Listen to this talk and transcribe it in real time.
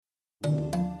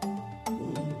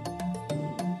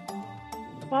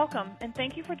Welcome, and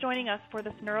thank you for joining us for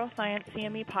this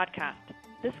NeuroscienceCME podcast.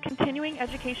 This continuing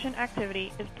education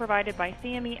activity is provided by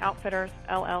CME Outfitters,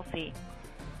 LLC.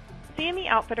 CME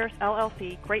Outfitters,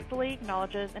 LLC gratefully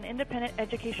acknowledges an independent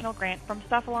educational grant from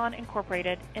Cephalon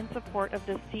Incorporated in support of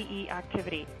this CE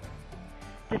activity.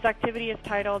 This activity is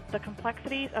titled The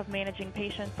Complexities of Managing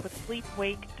Patients with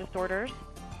Sleep-Wake Disorders,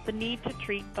 the Need to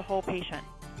Treat the Whole Patient.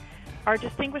 Our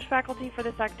distinguished faculty for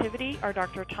this activity are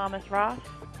Dr. Thomas Ross,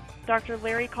 Dr.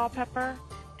 Larry Culpepper,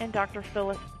 and Dr.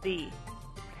 Phyllis Z.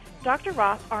 Dr.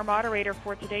 Ross, our moderator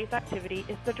for today's activity,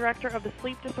 is the director of the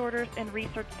Sleep Disorders and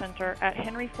Research Center at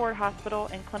Henry Ford Hospital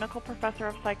and clinical professor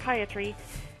of psychiatry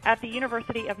at the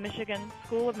University of Michigan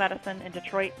School of Medicine in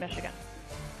Detroit, Michigan.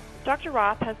 Dr.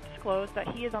 Ross has disclosed that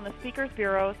he is on the speakers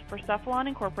bureaus for Cephalon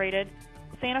Incorporated,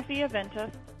 Sanofi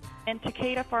Aventis, and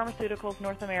Takeda Pharmaceuticals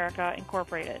North America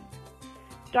Incorporated.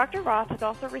 Dr. Roth has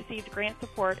also received grant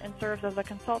support and serves as a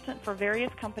consultant for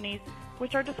various companies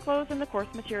which are disclosed in the course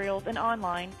materials and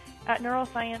online at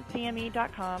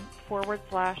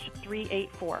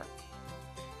neuroscience.cme.com/384.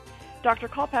 Dr.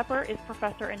 Culpepper is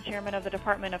professor and chairman of the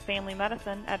Department of Family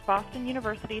Medicine at Boston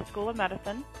University School of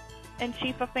Medicine and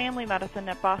chief of family medicine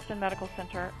at Boston Medical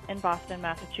Center in Boston,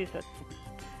 Massachusetts.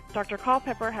 Dr.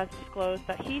 Culpepper has disclosed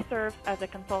that he serves as a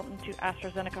consultant to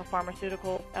AstraZeneca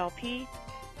Pharmaceuticals LP,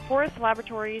 Forest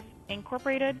Laboratories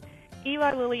Incorporated,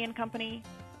 Eli Lilly and Company,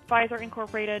 Pfizer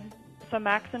Incorporated,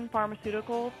 Sumaxin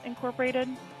Pharmaceuticals Incorporated,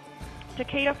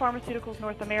 Takeda Pharmaceuticals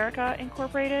North America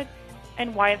Incorporated,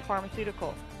 and Wyeth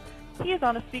Pharmaceuticals. He is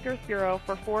on the Speakers Bureau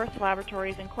for Forest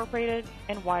Laboratories Incorporated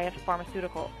and Wyeth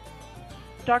Pharmaceuticals.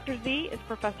 Dr. Z is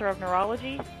Professor of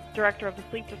Neurology, Director of the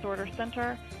Sleep Disorders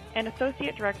Center, and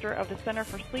Associate Director of the Center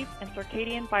for Sleep and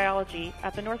Circadian Biology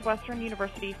at the Northwestern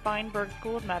University Feinberg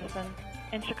School of Medicine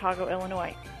in Chicago,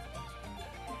 Illinois.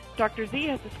 Dr. Z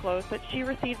has disclosed that she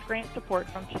receives grant support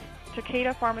from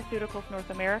Takeda Pharmaceuticals North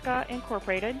America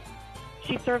Incorporated.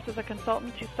 She serves as a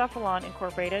consultant to Cephalon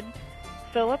Incorporated,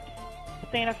 Philips,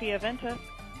 Sanofi Aventis,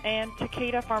 and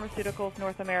Takeda Pharmaceuticals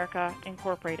North America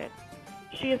Incorporated.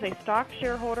 She is a stock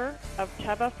shareholder of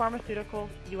Teva Pharmaceuticals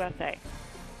USA.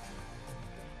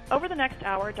 Over the next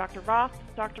hour, Dr. Roth,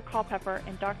 Dr. Culpepper,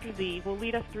 and Dr. Z will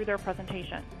lead us through their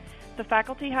presentation. The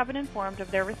faculty have been informed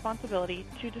of their responsibility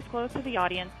to disclose to the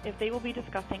audience if they will be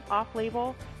discussing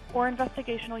off-label or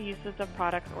investigational uses of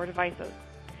products or devices.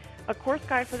 A course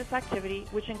guide for this activity,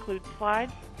 which includes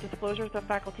slides, disclosures of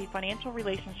faculty financial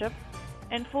relationships,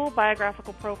 and full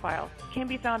biographical profiles, can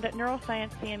be found at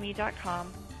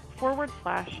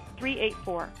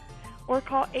neuroscience.cme.com/384 or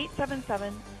call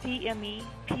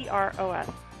 877-CME-PROS.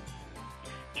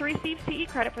 To receive CE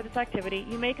credit for this activity,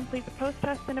 you may complete the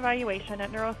post-test and evaluation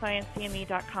at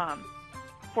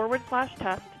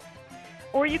neuroscience.cme.com/test,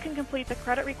 or you can complete the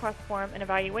credit request form and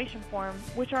evaluation form,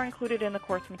 which are included in the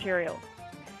course materials.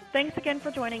 Thanks again for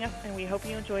joining us, and we hope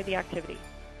you enjoy the activity.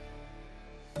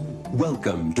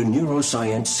 Welcome to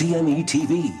NeuroscienceCME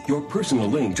TV, your personal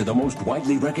link to the most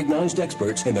widely recognized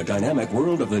experts in the dynamic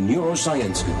world of the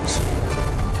neurosciences.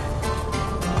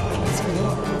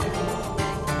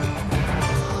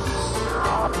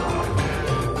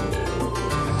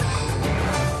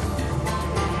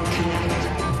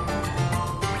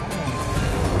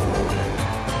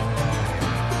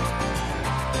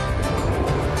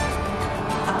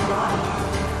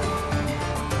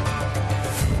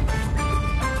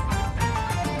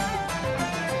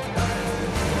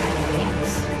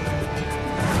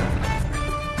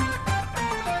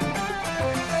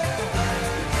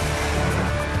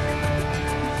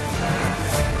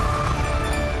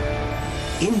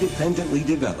 Independently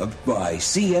developed by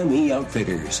CME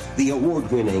Outfitters, the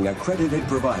award-winning accredited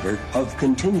provider of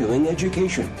continuing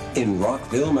education in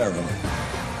Rockville, Maryland.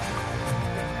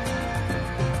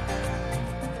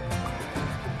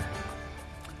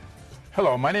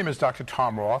 Hello, my name is Dr.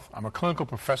 Tom Roth. I'm a clinical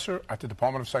professor at the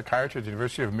Department of Psychiatry at the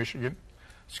University of Michigan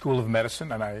School of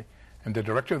Medicine, and I am the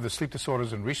director of the Sleep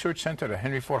Disorders and Research Center at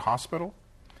Henry Ford Hospital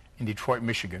in Detroit,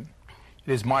 Michigan.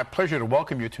 It is my pleasure to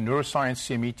welcome you to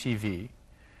NeuroscienceCME TV,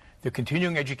 the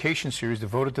continuing education series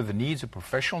devoted to the needs of the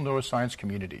professional neuroscience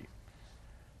community.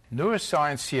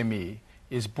 NeuroscienceCME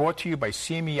is brought to you by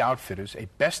CME Outfitters, a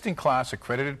best-in-class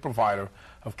accredited provider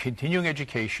of continuing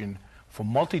education for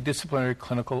multidisciplinary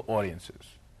clinical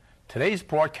audiences. Today's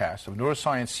broadcast of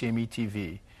NeuroscienceCME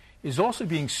TV is also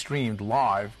being streamed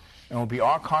live and will be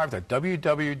archived at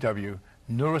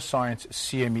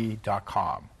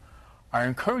www.neuroscienceCME.com. I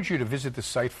encourage you to visit the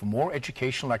site for more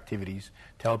educational activities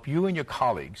to help you and your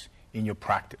colleagues in your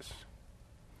practice.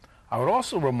 I would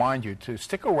also remind you to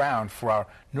stick around for our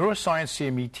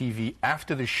NeuroscienceCME TV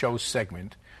After the Show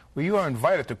segment, where you are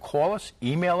invited to call us,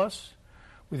 email us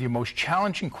with your most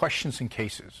challenging questions and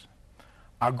cases.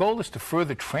 Our goal is to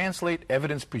further translate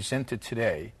evidence presented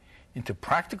today into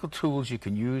practical tools you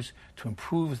can use to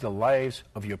improve the lives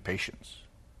of your patients.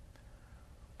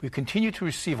 We continue to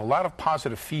receive a lot of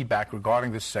positive feedback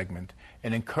regarding this segment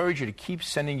and encourage you to keep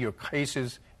sending your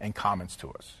cases and comments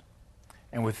to us.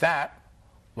 And with that,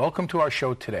 welcome to our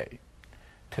show today.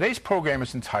 Today's program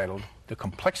is entitled The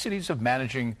Complexities of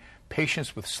Managing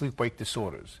Patients with Sleep-Wake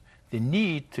Disorders, the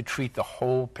Need to Treat the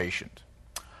Whole Patient.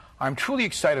 I'm truly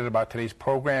excited about today's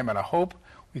program, and I hope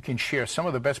we can share some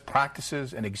of the best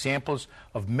practices and examples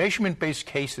of measurement-based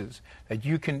cases that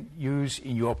you can use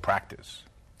in your practice.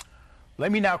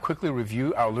 Let me now quickly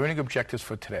review our learning objectives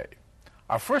for today.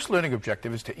 Our first learning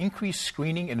objective is to increase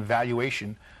screening and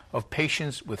evaluation of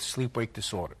patients with sleep-wake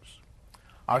disorders.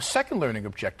 Our second learning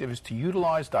objective is to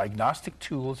utilize diagnostic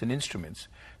tools and instruments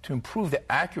to improve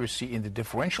the accuracy in the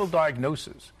differential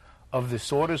diagnosis of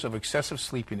disorders of excessive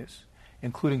sleepiness,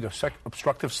 including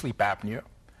obstructive sleep apnea,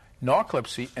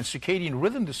 narcolepsy, and circadian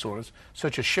rhythm disorders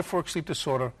such as shift work sleep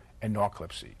disorder and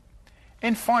narcolepsy.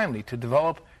 And finally, to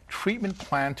develop treatment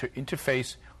plan to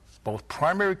interface both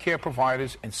primary care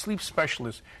providers and sleep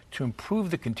specialists to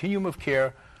improve the continuum of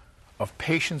care of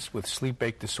patients with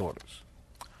sleep-wake disorders.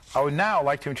 I would now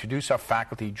like to introduce our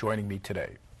faculty joining me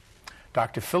today.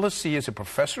 Dr. Phyllis C. is a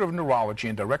professor of neurology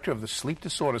and director of the Sleep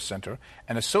Disorder Center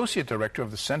and associate director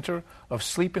of the Center of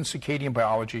Sleep and Circadian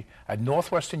Biology at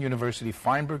Northwestern University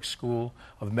Feinberg School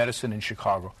of Medicine in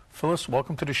Chicago. Phyllis,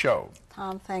 welcome to the show.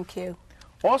 Tom, thank you.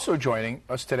 Also joining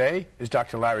us today is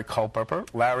Dr. Larry Culpepper.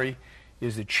 Larry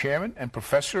is the chairman and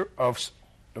professor of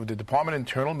the Department of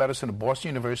Internal Medicine at Boston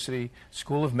University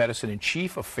School of Medicine and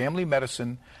chief of family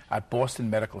medicine at Boston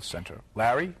Medical Center.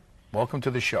 Larry, welcome to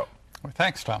the show. Well,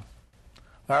 thanks, Tom.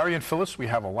 Larry and Phyllis, we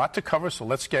have a lot to cover, so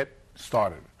let's get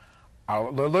started.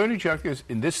 Our learning objectives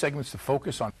in this segment is to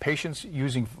focus on patients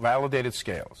using validated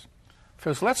scales.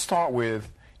 Phyllis, let's start with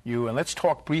you and let's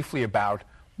talk briefly about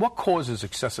what causes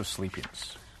excessive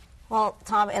sleepiness. Well,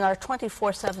 Tom, in our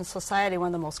 24/7 society, one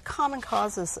of the most common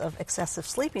causes of excessive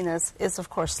sleepiness is, of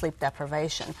course, sleep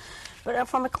deprivation. But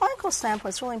from a clinical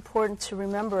standpoint, it's really important to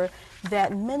remember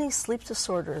that many sleep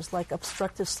disorders like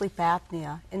obstructive sleep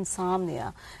apnea,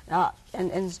 insomnia,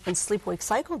 and sleep-wake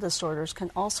cycle disorders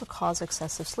can also cause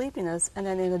excessive sleepiness. And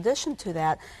then in addition to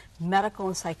that, medical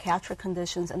and psychiatric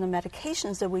conditions and the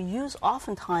medications that we use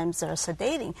oftentimes that are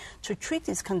sedating to treat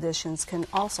these conditions can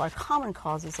also are common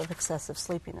causes of excessive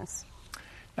sleepiness.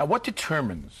 Now, what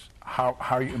determines how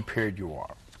impaired you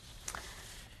are?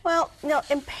 Well,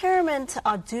 impairment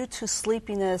due to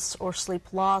sleepiness or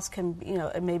sleep loss can,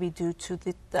 it may be due to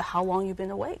the how long you've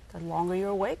been awake. The longer you're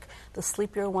awake, the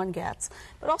sleepier one gets.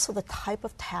 But also the type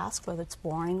of task, whether it's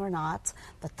boring or not,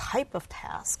 the type of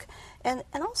task. And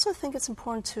also I think it's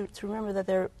important to remember that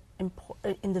there are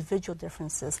individual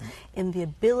differences in the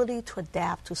ability to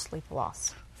adapt to sleep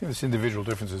loss. I think this individual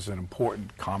difference is an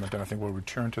important comment, and I think we'll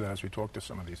return to that as we talk to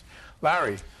some of these.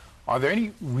 Larry, are there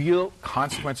any real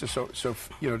consequences? So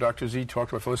Dr. Z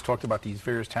talked about, Phyllis talked about these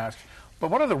various tasks,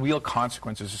 but what are the real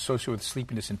consequences associated with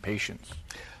sleepiness in patients?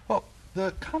 Well,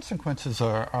 the consequences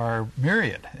are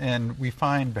myriad, and we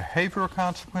find behavioral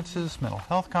consequences, mental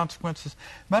health consequences,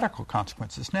 medical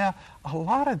consequences. Now, a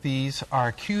lot of these are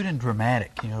acute and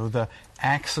dramatic. The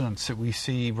accidents that we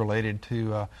see related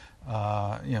to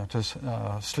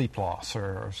sleep loss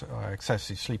or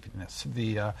excessive sleepiness,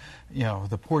 the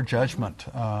poor judgment.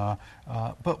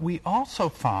 But we also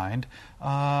find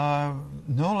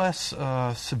no less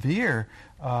severe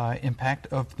impact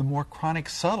of the more chronic,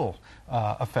 subtle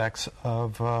effects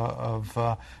of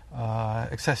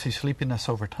excessive sleepiness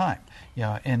over time.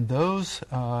 And those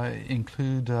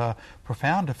include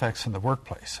profound effects in the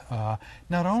workplace,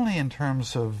 not only in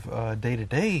terms of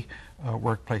day-to-day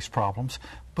workplace problems,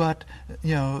 but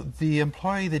the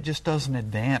employee that just doesn't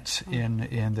advance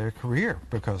in their career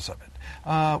because of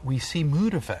it. We see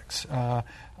mood effects,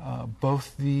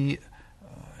 both the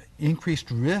increased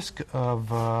risk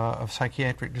of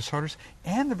psychiatric disorders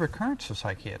and the recurrence of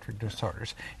psychiatric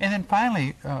disorders. And then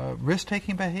finally,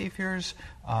 risk-taking behaviors,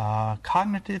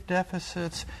 cognitive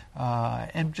deficits,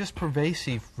 and just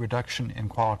pervasive reduction in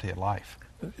quality of life.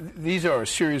 These are a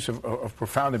series of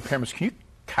profound impairments. Can you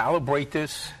calibrate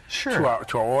this Sure.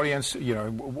 to our audience?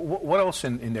 What else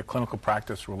in their clinical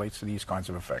practice relates to these kinds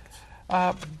of effects?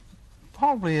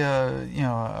 Probably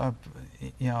a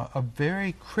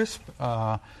very crisp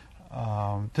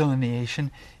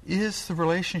delineation is the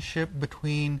relationship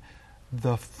between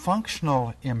the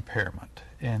functional impairment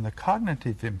and the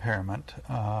cognitive impairment,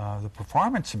 the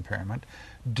performance impairment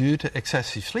due to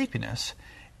excessive sleepiness,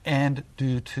 and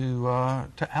due to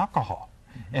alcohol.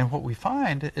 Mm-hmm. And what we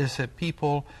find is that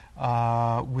people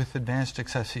with advanced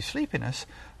excessive sleepiness,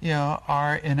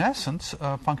 are in essence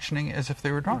functioning as if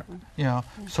they were drunk.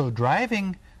 Mm-hmm. So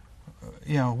driving,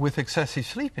 with excessive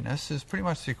sleepiness is pretty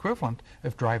much the equivalent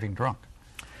of driving drunk.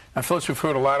 Now, Phyllis, we've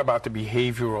heard a lot about the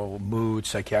behavioral, mood,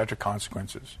 psychiatric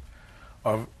consequences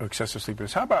of excessive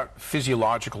sleepiness. How about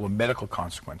physiological or medical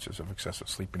consequences of excessive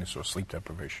sleepiness or sleep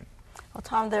deprivation? Well,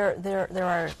 Tom, there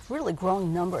are a really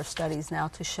growing number of studies now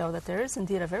to show that there is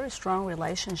indeed a very strong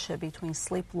relationship between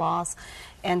sleep loss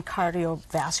and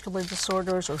cardiovascular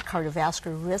disorders or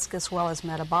cardiovascular risk as well as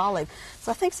metabolic.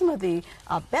 So I think some of the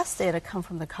best data come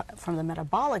from the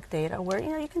metabolic data where,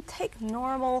 you can take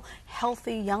normal,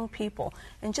 healthy young people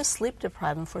and just sleep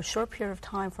deprive them for a short period of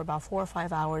time for about 4 or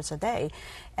 5 hours a day.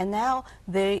 And now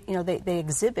they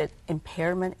exhibit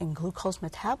impairment in glucose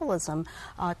metabolism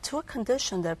to a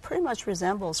condition that pretty much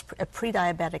resembles a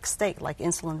pre-diabetic state like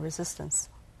insulin resistance.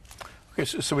 Okay,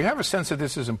 so we have a sense that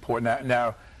this is important.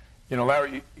 Now,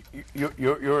 Larry,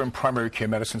 you're in primary care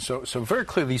medicine, so very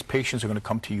clearly these patients are going to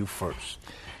come to you first.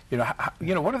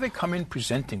 What do they come in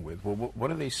presenting with? What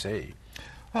do they say?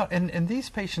 Well, and these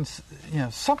patients,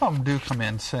 some of them do come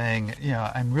in saying,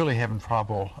 I'm really having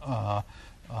trouble,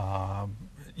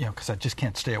 because I just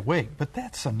can't stay awake. But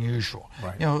that's unusual.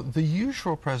 Right. The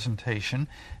usual presentation,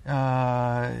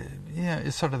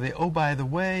 is sort of the, oh, by the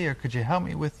way, or could you help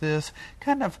me with this,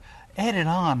 kind of added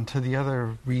on to the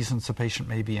other reasons the patient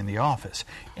may be in the office.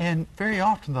 And very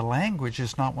often the language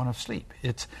is not one of sleep.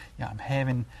 It's, I'm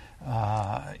having,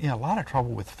 a lot of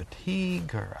trouble with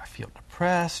fatigue, or I feel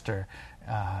depressed, or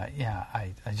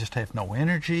I just have no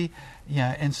energy.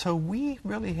 And so we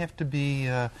really have to be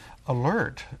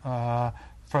alert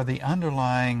for the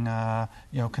underlying,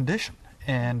 condition.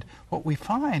 And what we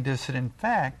find is that, in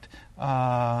fact,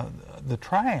 the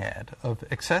triad of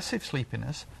excessive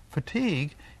sleepiness,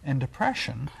 fatigue, and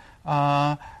depression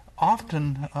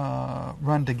often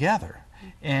run together,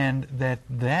 and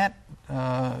that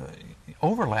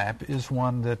overlap is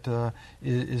one that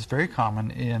is very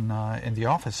common in the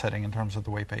office setting in terms of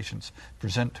the way patients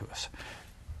present to us.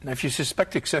 Now, if you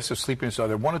suspect excessive sleepiness, are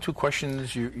there one or two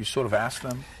questions you sort of ask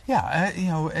them? Yeah,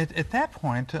 at that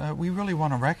point, we really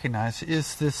want to recognize,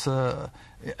 is this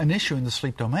an issue in the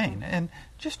sleep domain? And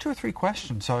just 2 or 3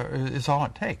 questions is all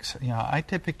it takes. I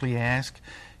typically ask,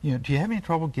 do you have any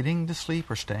trouble getting to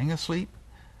sleep or staying asleep?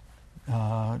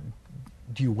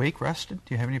 Do you wake rested?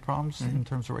 Do you have any problems in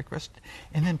terms of wake rested?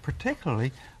 And then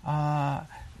particularly,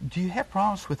 do you have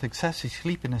problems with excessive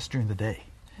sleepiness during the day?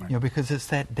 Right. Because it's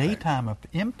that daytime of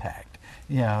impact,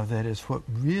 that is what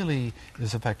really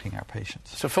is affecting our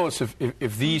patients. So, Phyllis,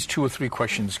 if these 2 or 3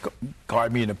 questions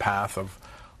guide me in a path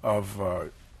of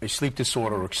a sleep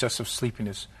disorder or excessive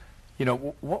sleepiness,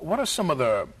 what are some of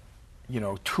the,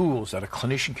 tools that a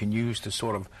clinician can use to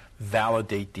sort of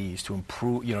validate these, to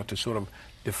improve, to sort of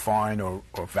define or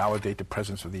validate the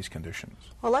presence of these conditions?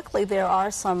 Well, luckily there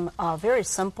are some very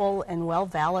simple and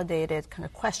well-validated kind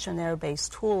of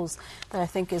questionnaire-based tools that I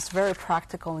think is very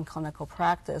practical in clinical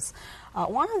practice.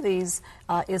 One of these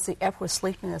is the Epworth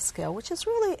Sleepiness Scale, which is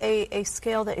really a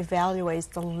scale that evaluates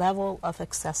the level of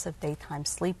excessive daytime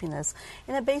sleepiness.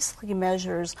 And it basically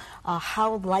measures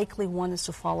how likely one is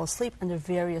to fall asleep under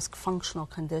various functional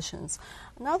conditions.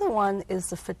 Another one is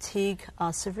the Fatigue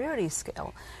Severity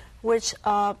Scale, which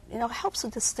helps to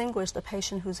distinguish the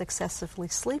patient who's excessively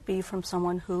sleepy from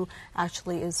someone who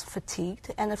actually is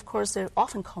fatigued. And of course, they're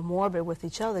often comorbid with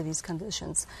each other, these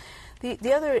conditions.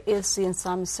 The other is the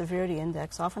Insomnia Severity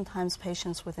Index. Oftentimes,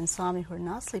 patients with insomnia who are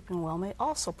not sleeping well may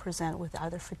also present with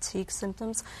either fatigue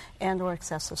symptoms and or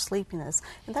excessive sleepiness.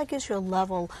 And that gives you a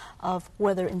level of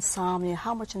whether insomnia,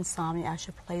 how much insomnia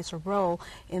actually plays a role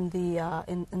in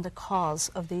the cause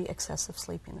of the excessive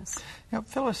sleepiness.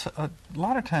 Phyllis, a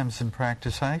lot of times in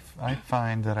practice, I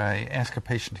find that I ask a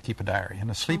patient to keep a diary, and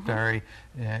a sleep diary,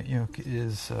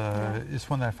 is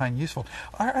one that I find useful.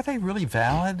 Are they really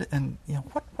valid? And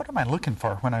what am I looking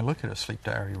for when I look at a sleep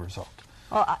diary result?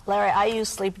 Well, Larry, I use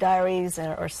sleep diaries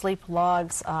or sleep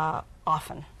logs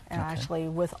often. And actually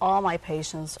with all my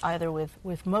patients, either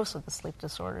with most of the sleep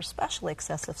disorders, especially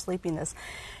excessive sleepiness,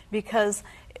 because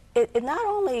it not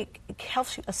only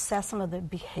helps you assess some of the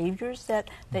behaviors that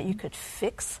you could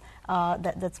fix,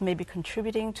 that's maybe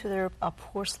contributing to their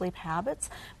poor sleep habits,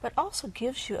 but also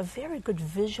gives you a very good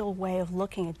visual way of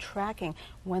looking and tracking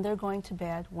when they're going to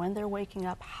bed, when they're waking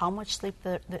up, how much sleep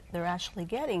they're actually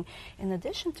getting. In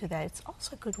addition to that, it's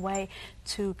also a good way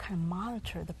to kind of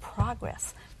monitor the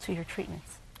progress to your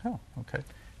treatments. Oh, okay.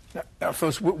 Now,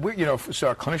 Phyllis, so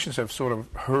our clinicians have sort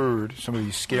of heard some of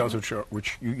these scales,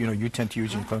 which you tend to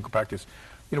use in clinical practice.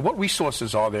 what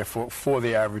resources are there for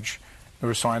the average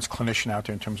neuroscience clinician out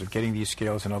there in terms of getting these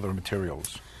scales and other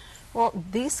materials? Well,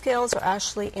 these scales are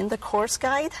actually in the course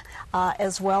guide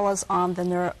as well as on the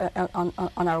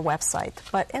on our website.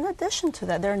 But in addition to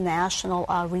that, there are national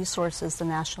resources. The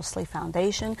National Sleep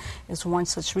Foundation is one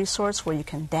such resource where you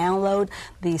can download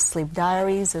the sleep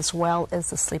diaries as well as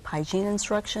the sleep hygiene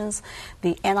instructions.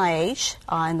 The NIH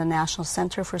and the National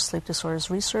Center for Sleep Disorders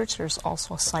Research, there's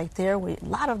also a site there where a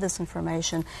lot of this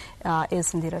information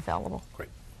is indeed available. Great.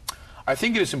 I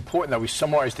think it is important that we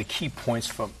summarize the key points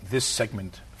from this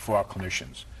segment for our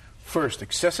clinicians. First,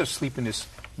 excessive sleepiness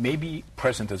may be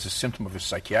present as a symptom of a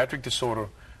psychiatric disorder,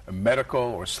 a medical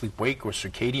or sleep-wake or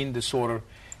circadian disorder,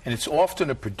 and it's often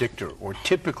a predictor, or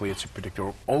typically it's a predictor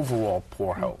of overall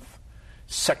poor health.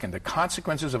 Second, the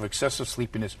consequences of excessive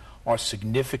sleepiness are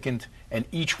significant and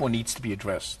each one needs to be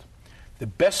addressed. The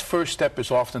best first step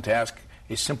is often to ask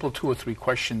a simple 2 or 3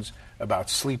 questions about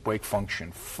sleep-wake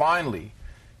function. Finally,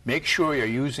 make sure you're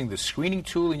using the screening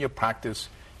tool in your practice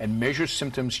and measure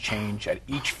symptoms change at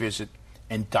each visit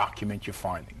and document your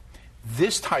finding.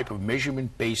 This type of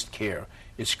measurement-based care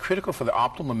is critical for the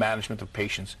optimal management of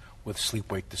patients with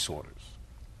sleep-wake disorders.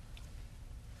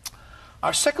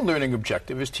 Our second learning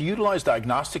objective is to utilize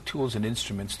diagnostic tools and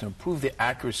instruments to improve the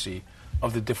accuracy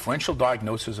of the differential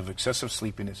diagnosis of excessive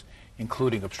sleepiness,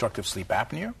 including obstructive sleep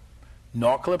apnea,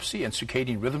 narcolepsy, and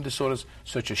circadian rhythm disorders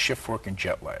such as shift work and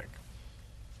jet lag.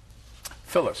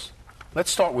 Phyllis,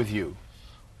 let's start with you.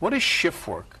 What is shift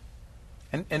work,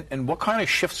 and what kind of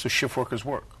shifts do shift workers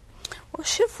work? Well,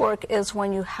 shift work is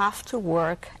when you have to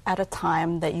work at a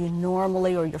time that you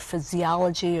normally, or your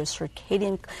physiology or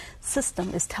circadian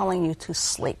system is telling you to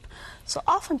sleep. So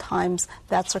oftentimes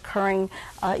that's occurring,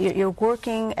 you're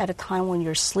working at a time when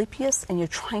you're sleepiest and you're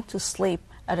trying to sleep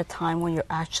at a time when you're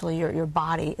actually, your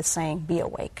body is saying, be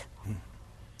awake.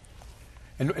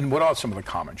 And what are some of the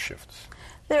common shifts?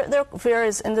 There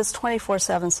varies. In this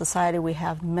 24/7 society, we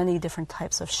have many different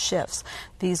types of shifts.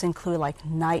 These include like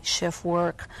night shift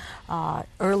work,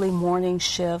 early morning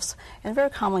shifts, and very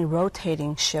commonly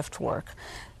rotating shift work.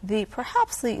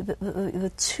 Perhaps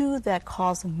the two that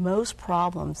cause the most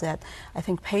problems that I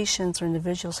think patients or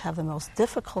individuals have the most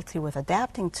difficulty with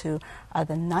adapting to are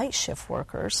the night shift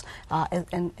workers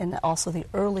and also the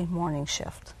early morning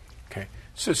shift. Okay.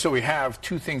 So we have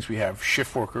two things. We have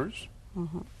shift workers.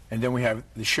 Mm-hmm. And then we have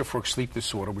the shift work sleep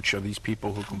disorder, which are these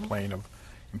people who complain of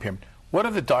impairment. What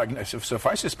are the diagnoses? So if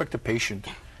I suspect a patient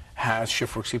has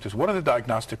shift work sleep disorder, what are the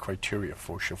diagnostic criteria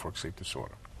for shift work sleep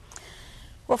disorder?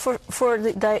 Well, an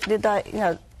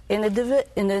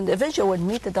individual would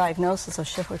meet the diagnosis of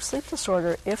shift work sleep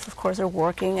disorder if, of course, they're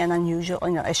working an unusual,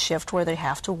 a shift where they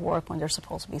have to work when they're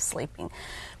supposed to be sleeping.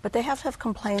 But they have to have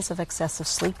complaints of excessive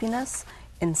sleepiness,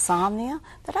 insomnia,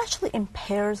 that actually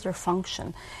impairs their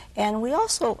function. And we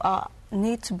also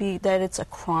need to be that it's a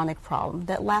chronic problem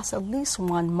that lasts at least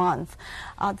 1 month,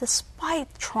 despite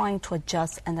trying to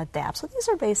adjust and adapt. So these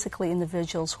are basically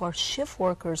individuals who are shift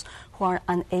workers who are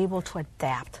unable to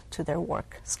adapt to their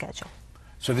work schedule.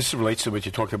 So this relates to what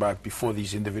you talked about before,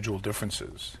 these individual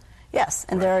differences. Yes,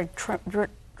 and there are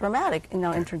dramatic,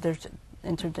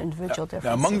 inter-individual differences.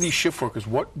 Now, among these shift workers,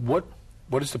 what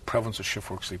is the prevalence of shift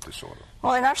work sleep disorder?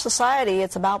 Well, in our society,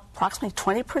 it's about approximately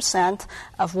 20%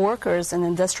 of workers in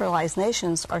industrialized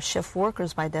nations are shift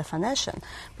workers by definition.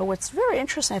 But what's very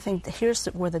interesting, I think, here's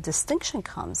where the distinction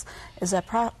comes, is that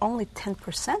only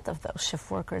 10% of those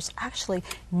shift workers actually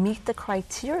meet the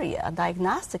criteria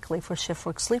diagnostically for shift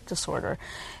work sleep disorder.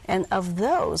 And of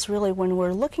those, really, when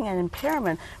we're looking at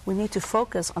impairment, we need to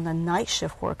focus on the night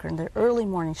shift worker and the early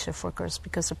morning shift workers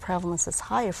because the prevalence is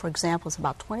higher. For example, it's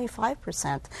about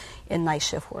 25% in night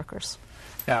shift workers.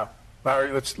 Now,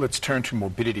 Larry, let's turn to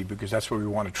morbidity because that's what we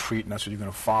want to treat and that's what you're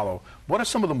going to follow. What are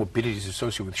some of the morbidities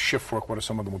associated with shift work? What are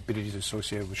some of the morbidities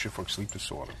associated with shift work sleep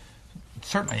disorder?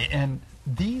 Certainly, and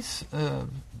these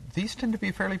tend to be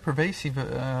fairly pervasive.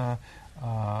 The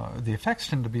effects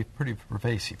tend to be pretty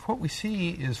pervasive. What we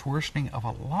see is worsening of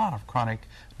a lot of chronic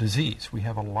disease. We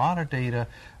have a lot of data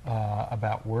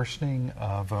about worsening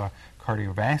of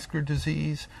cardiovascular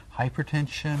disease,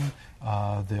 hypertension,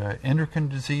 the endocrine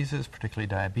diseases, particularly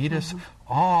diabetes,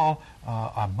 all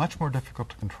are much more difficult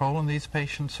to control in these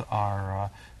patients,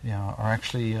 are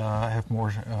actually have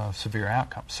more severe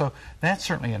outcomes. So that's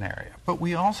certainly an area. But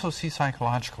we also see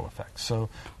psychological effects. So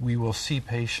we will see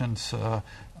patients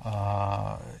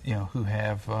who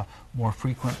have more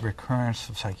frequent recurrence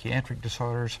of psychiatric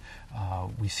disorders.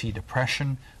 We see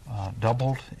depression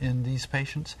doubled in these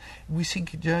patients. We see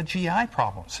GI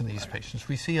problems in these patients.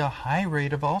 We see a high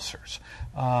rate of ulcers.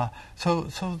 So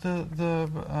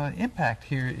the impact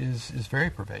here is very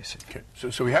pervasive. Okay.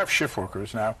 So we have shift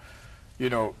workers now.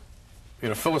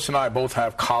 Phyllis and I both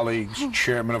have colleagues,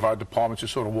 chairmen of our departments who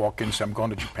sort of walk in and say, I'm going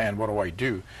to Japan, what do I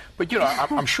do? But,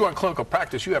 I'm sure in clinical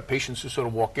practice you have patients who sort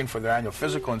of walk in for their annual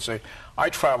physical and say, I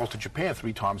travel to Japan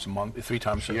 3 times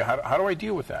a year. How do I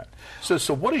deal with that?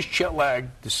 So what is jet lag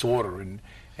disorder,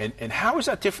 and how is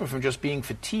that different from just being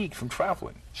fatigued from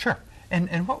traveling? Sure.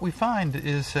 And what we find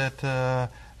is that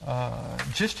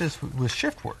just as with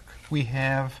shift work, we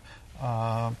have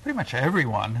pretty much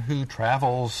everyone who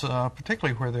travels,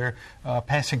 particularly where they're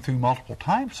passing through multiple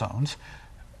time zones,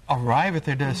 arrive at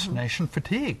their destination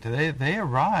fatigued. They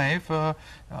arrive, with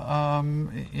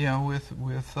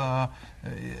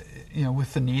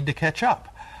the need to catch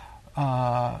up.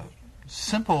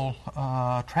 Simple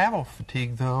travel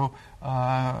fatigue, though,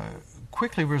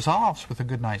 quickly resolves with a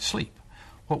good night's sleep.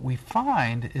 What we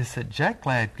find is that jet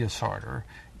lag disorder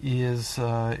is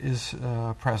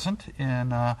present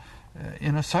in a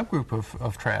subgroup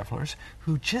of travelers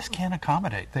who just can't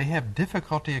accommodate. They have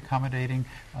difficulty accommodating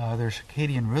their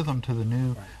circadian rhythm to the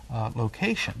new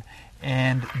location,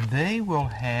 and they will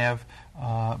have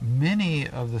many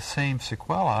of the same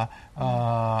sequelae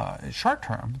short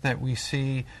term that we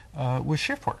see with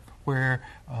shift work, where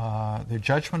their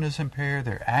judgment is impaired,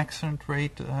 their accident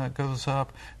rate goes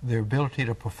up, their ability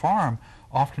to perform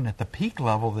often at the peak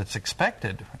level that's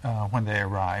expected when they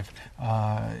arrive,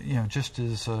 just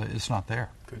is not there.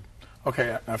 Good.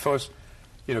 Okay, now Phyllis,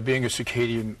 being a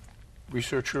circadian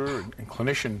researcher and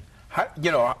clinician, how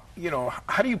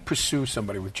do you pursue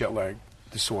somebody with jet lag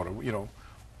disorder?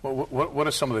 What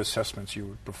are some of the assessments you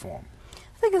would perform?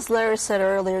 I think as Larry said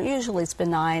earlier, usually it's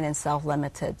benign and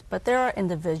self-limited, but there are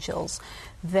individuals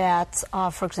that,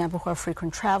 for example, who are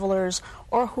frequent travelers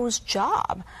or whose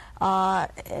job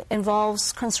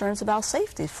involves concerns about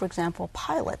safety, for example,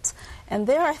 pilots. And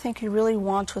there I think you really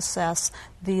want to assess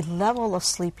the level of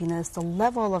sleepiness, the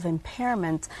level of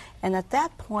impairment, and at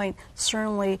that point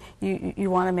certainly you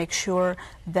want to make sure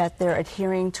that they're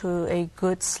adhering to a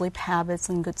good sleep habits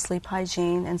and good sleep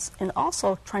hygiene, and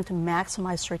also trying to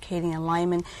maximize circadian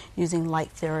alignment using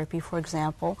light therapy, for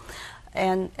example.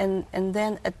 And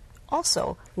then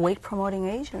also weight-promoting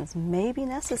agents may be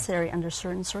necessary under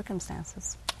certain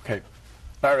circumstances. Okay.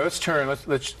 Larry, let's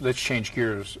change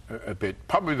gears a bit.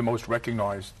 Probably the most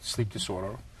recognized sleep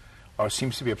disorder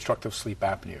seems to be obstructive sleep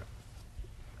apnea.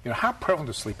 How prevalent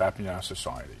is sleep apnea in our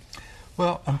society?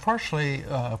 Well, unfortunately,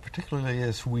 particularly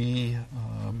as we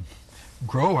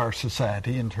grow our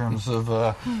society in terms of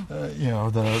the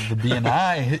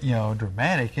BNI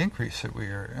dramatic increase that we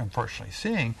are unfortunately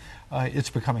seeing, it's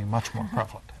becoming much more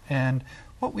prevalent. And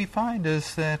what we find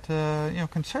is that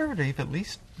conservative, at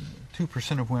least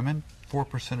 2% of women,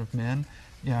 4% of men,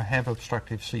 have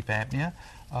obstructive sleep apnea.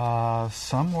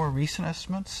 Some more recent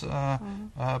estimates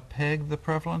peg the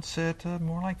prevalence at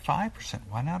more like 5%,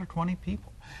 1 out of 20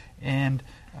 people. And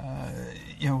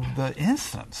the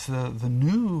incidence, the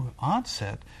new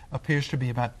onset, appears to be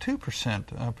about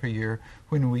 2% per year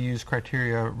when we use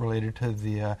criteria related to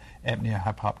the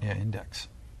apnea-hypopnea index.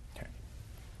 Okay.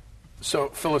 So,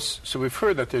 Phyllis, we've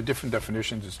heard that there are different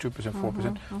definitions. It's 2%,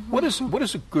 4%. What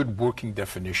is a good working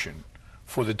definition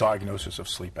for the diagnosis of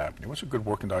sleep apnea? What's a good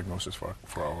working diagnosis for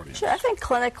our audience? Sure. I think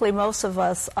clinically most of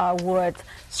us would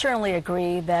certainly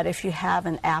agree that if you have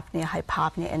an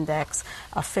apnea-hypopnea index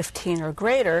of 15 or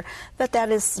greater, that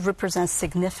represents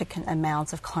significant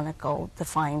amounts of clinical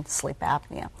defined sleep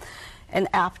apnea. And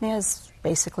apnea is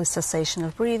basically cessation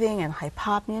of breathing, and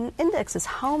hypopnea index is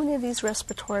how many of these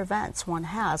respiratory events one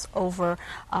has over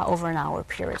an hour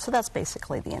period. So that's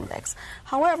basically the index.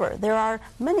 However, there are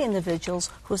many individuals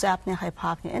whose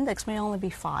apnea-hypopnea index may only be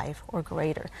 5 or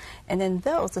greater. And in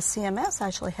those, the CMS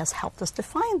actually has helped us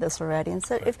define this already and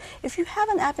said if you have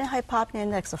an apnea-hypopnea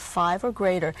index of 5 or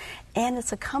greater and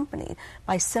it's accompanied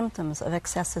by symptoms of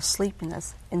excessive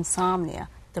sleepiness, insomnia,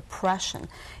 depression,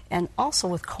 and also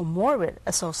with comorbid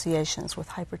associations with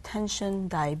hypertension,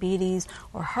 diabetes,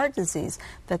 or heart disease,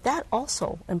 that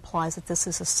also implies that this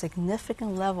is a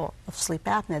significant level of sleep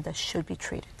apnea that should be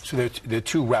treated. So there are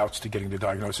 2 routes to getting the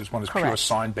diagnosis. One is Correct. pure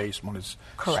sign-based, one is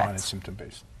Correct. sign and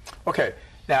symptom-based. Okay.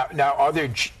 Now, are there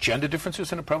gender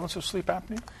differences in the prevalence of sleep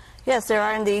apnea? Yes, there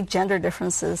are indeed gender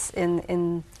differences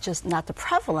in just not the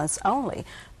prevalence only,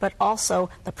 but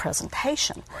also the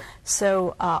presentation. Right.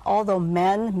 So although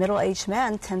middle-aged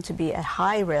men, tend to be at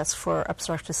high risk for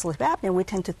obstructive sleep apnea, we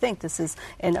tend to think this is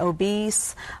an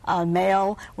obese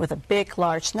male with a big,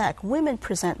 large neck. Women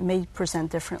may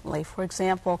present differently. For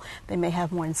example, they may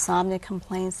have more insomnia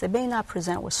complaints. They may not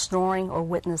present with snoring or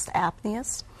witnessed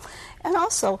apneas. And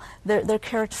also, their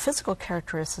physical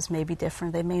characteristics may be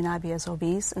different. They may not be as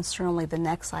obese, and certainly the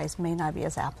neck size may not be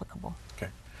as applicable. Okay.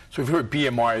 So we've heard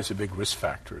BMI is a big risk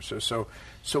factor. So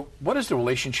what is the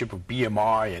relationship of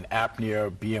BMI and apnea,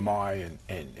 BMI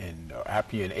and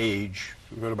apnea and age?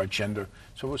 We've heard about gender.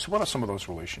 So what are some of those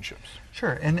relationships?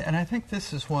 Sure, and I think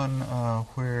this is one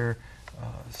where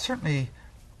certainly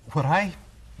what I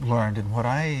learned and what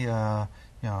I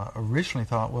originally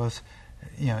thought was,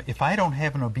 if I don't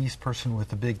have an obese person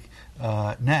with a big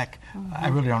neck, I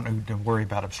really don't need to worry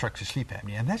about obstructive sleep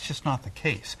apnea. And that's just not the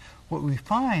case. What we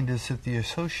find is that the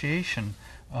association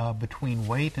between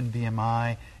weight and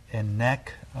BMI and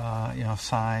neck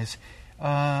size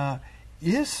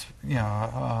is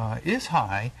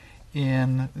high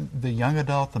in the young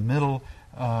adult, the middle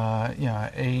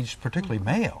age, particularly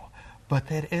male. But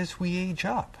that as we age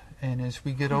up and as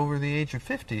we get over the age of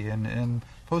 50 and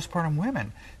postpartum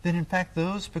women, then in fact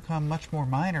those become much more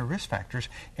minor risk factors,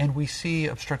 and we see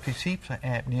obstructive sleep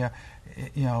apnea,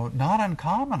 not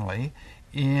uncommonly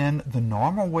in the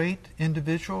normal weight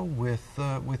individual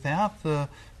without the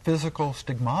physical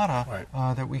stigmata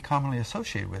that we commonly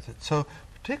associate with it. So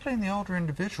particularly in the older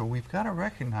individual, we've got to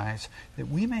recognize that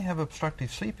we may have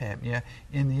obstructive sleep apnea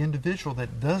in the individual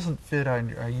that doesn't fit our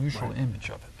usual image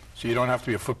of it. So you don't have to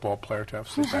be a football player to have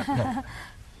sleep apnea.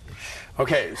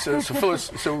 Okay, so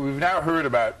Phyllis, so we've now heard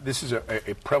about this is a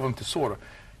prevalent disorder.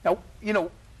 Now,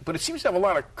 but it seems to have a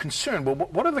lot of concern. Well,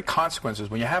 what are the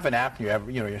consequences when you have an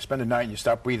apnea? You spend a night and you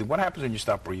stop breathing. What happens when you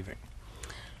stop breathing?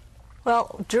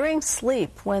 Well, during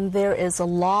sleep, when there is a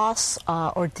loss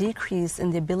or decrease in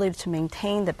the ability to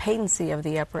maintain the patency of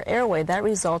the upper airway, that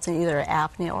results in either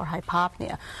apnea or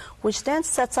hypopnea, which then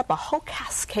sets up a whole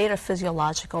cascade of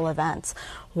physiological events.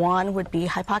 One would be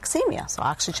hypoxemia, so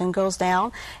oxygen goes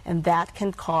down, and that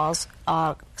can cause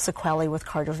sequelae with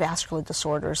cardiovascular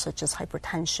disorders such as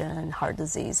hypertension and heart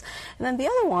disease. And then the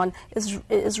other one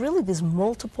is really these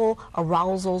multiple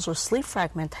arousals or sleep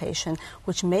fragmentation,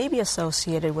 which may be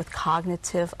associated with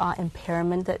cognitive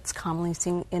impairment that's commonly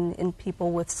seen in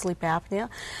people with sleep apnea,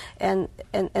 and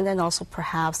then also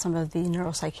perhaps some of the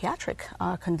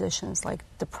neuropsychiatric conditions like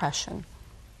depression.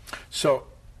 So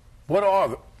what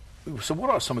are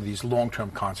some of these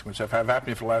long-term consequences? I've had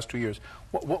apnea for the last 2 years.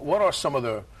 What are some of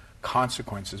the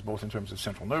consequences, both in terms of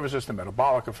central nervous system,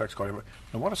 metabolic effects, cardiovascular?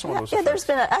 And what are some of those effects? There's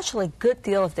been actually a good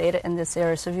deal of data in this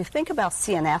area. So if you think about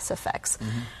CNS effects,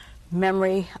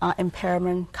 memory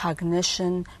impairment,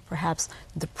 cognition, perhaps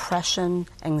depression,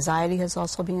 anxiety has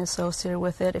also been associated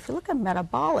with it. If you look at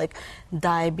metabolic,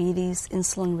 diabetes,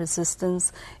 insulin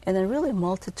resistance, and then really a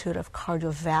multitude of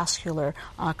cardiovascular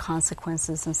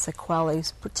consequences and sequelae,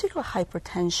 particularly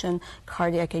hypertension,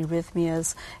 cardiac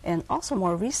arrhythmias, and also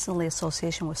more recently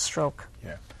association with stroke.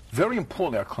 Yeah. Very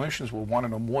importantly, our clinicians will want to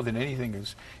know more than anything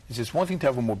is it's one thing to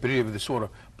have a morbidity of a disorder,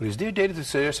 but is there data to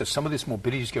suggest that some of these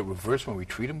morbidities get reversed when we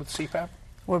treat them with CPAP?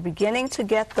 We're beginning to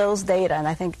get those data, and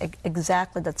I think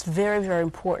exactly that's very, very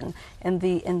important. And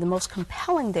the most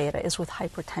compelling data is with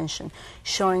hypertension,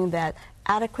 showing that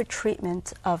adequate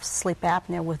treatment of sleep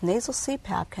apnea with nasal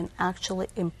CPAP can actually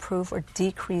improve or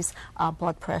decrease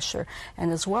blood pressure,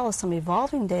 and as well as some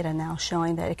evolving data now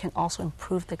showing that it can also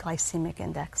improve the glycemic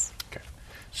index. Okay.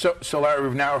 So Larry,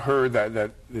 we've now heard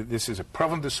that this is a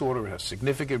prevalent disorder. It has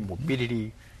significant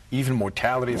morbidity, even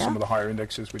mortality, some of the higher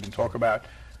indexes we didn't talk about.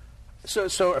 So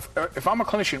if I'm a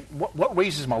clinician, what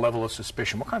raises my level of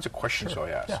suspicion? What kinds of questions do I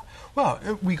ask? Yeah. Well,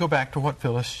 we go back to what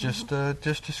Phyllis just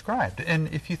described.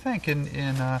 And if you think in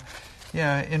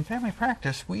family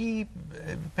practice, we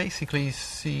basically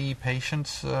see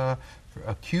patients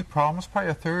acute problems.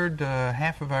 Probably a third,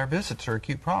 half of our visits are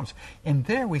acute problems. And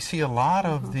there we see a lot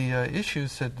of the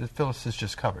issues that Phyllis has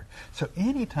just covered. So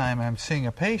anytime I'm seeing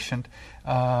a patient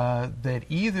that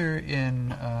either in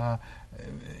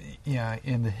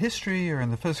the history or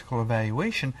in the physical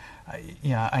evaluation,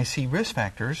 I see risk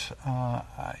factors,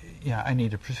 I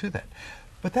need to pursue that.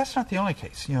 But that's not the only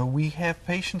case. We have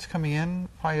patients coming in,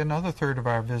 probably another third of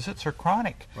our visits are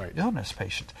chronic illness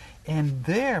patients. And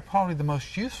there, probably the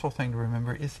most useful thing to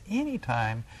remember is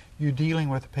anytime you're dealing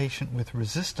with a patient with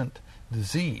resistant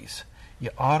disease, you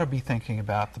ought to be thinking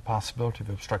about the possibility of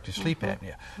obstructive sleep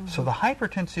apnea. So the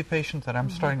hypertensive patient that I'm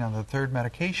starting on the third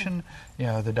medication,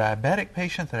 the diabetic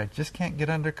patient that I just can't get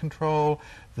under control,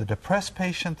 the depressed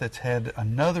patient that's had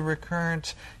another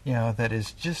recurrence, that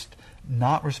is just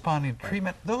not responding to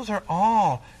treatment, those are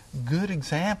all good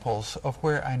examples of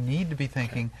where I need to be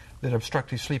thinking that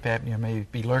obstructive sleep apnea may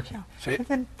be lurking. And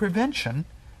then prevention,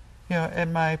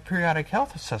 in my periodic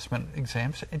health assessment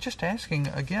exams, and just asking,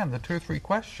 again, the 2 or 3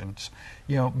 questions,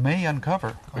 may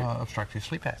uncover obstructive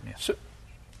sleep apnea.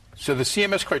 So the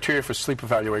CMS criteria for sleep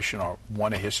evaluation are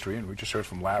 1, a history, and we just heard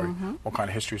from Larry what kind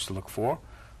of histories to look for.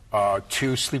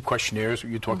 2, sleep questionnaires.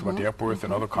 You talked about the Epworth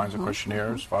and other kinds of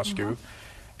questionnaires, Foscue.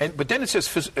 But then it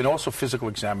says and also physical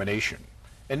examination.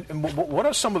 And what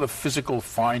are some of the physical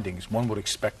findings one would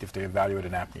expect if they evaluate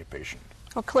an apnea patient?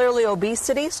 Well, clearly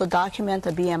obesity, so document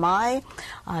the BMI,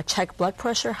 check blood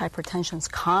pressure. Hypertension is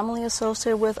commonly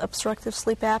associated with obstructive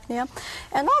sleep apnea.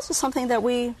 And also something that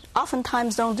we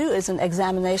oftentimes don't do is an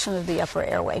examination of the upper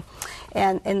airway.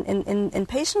 And in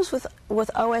patients with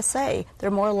OSA,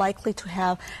 they're more likely to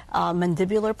have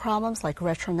mandibular problems like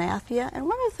retrognathia. And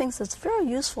one of the things that's very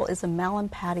useful is a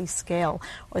Mallampati scale,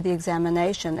 or the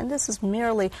examination. And this is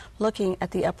merely looking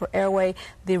at the upper airway,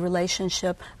 the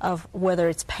relationship of whether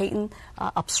it's patent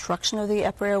obstruction of the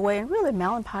upper airway. And really,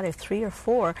 Mallampati of 3 or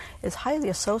 4 is highly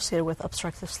associated with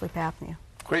obstructive sleep apnea.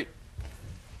 Great.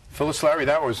 Phyllis, Larry,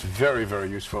 that was very, very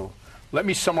useful. Let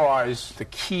me summarize the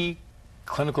key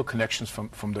clinical connections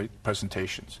from the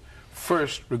presentations.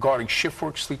 First, regarding shift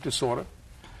work sleep disorder,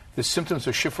 the symptoms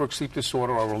of shift work sleep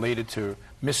disorder are related to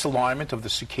misalignment of the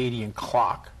circadian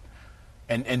clock,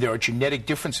 and there are genetic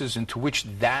differences into which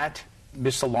that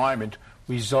misalignment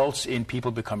results in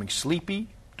people becoming sleepy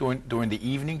during the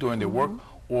evening, during their work,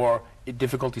 or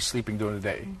difficulty sleeping during the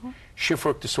day. Shift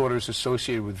work disorder is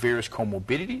associated with various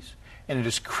comorbidities, and it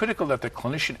is critical that the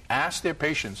clinician ask their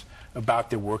patients about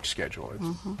their work schedule.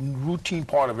 It's a routine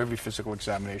part of every physical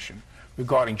examination.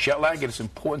 Regarding jet lag, it is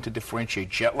important to differentiate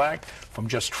jet lag from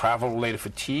just travel-related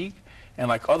fatigue, and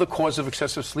like other causes of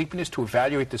excessive sleepiness, to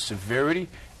evaluate the severity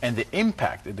and the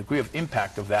impact, the degree of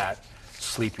impact of that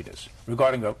sleepiness.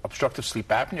 Regarding obstructive sleep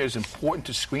apnea, it is important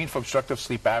to screen for obstructive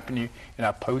sleep apnea in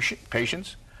our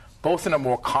patients, both in our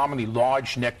more commonly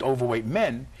large-necked, overweight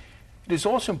men. It is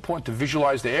also important to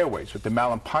visualize the airways with the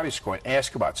Mallampati score and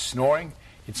ask about snoring.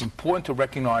 It's important to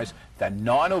recognize that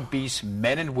non-obese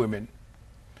men and women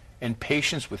and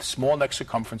patients with small neck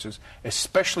circumferences,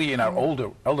 especially in our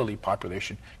elderly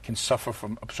population, can suffer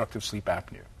from obstructive sleep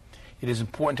apnea. It is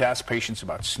important to ask patients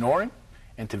about snoring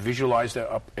and to visualize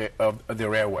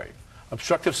their airway.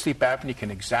 Obstructive sleep apnea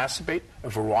can exacerbate a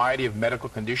variety of medical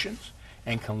conditions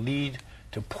and can lead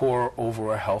to poor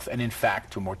overall health and, in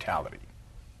fact, to mortality.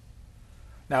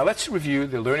 Now let's review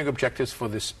the learning objectives for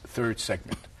this third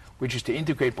segment, which is to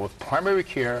integrate both primary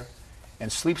care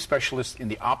and sleep specialists in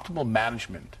the optimal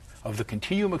management of the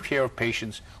continuum of care of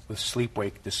patients with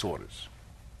sleep-wake disorders.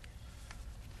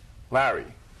 Larry,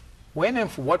 when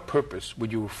and for what purpose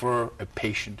would you refer a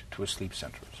patient to a sleep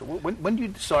center? So when do you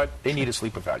decide they need a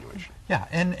sleep evaluation? Yeah,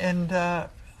 and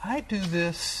I do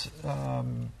this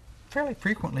fairly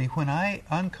frequently when I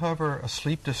uncover a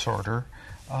sleep disorder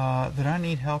that I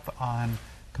need help on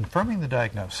confirming the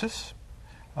diagnosis,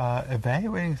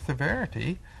 evaluating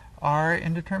severity, or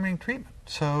in determining treatment.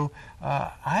 So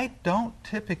I don't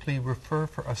typically refer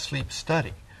for a sleep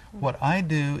study. What I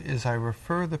do is I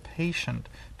refer the patient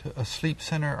to a sleep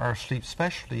center or a sleep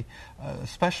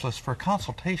specialist for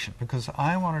consultation, because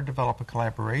I want to develop a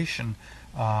collaboration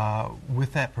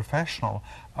with that professional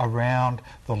around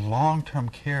the long-term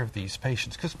care of these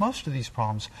patients, because most of these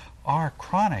problems are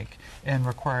chronic and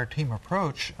require a team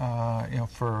approach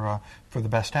for the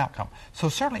best outcome. So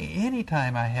certainly any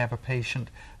time I have a patient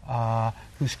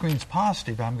who screens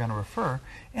positive, I'm going to refer.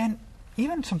 And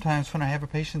even sometimes when I have a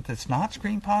patient that's not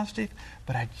screened positive,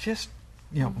 but I just,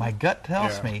 my gut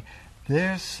tells me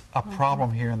there's a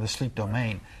problem here in the sleep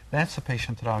domain, that's the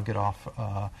patient that I'll get off,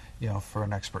 for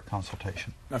an expert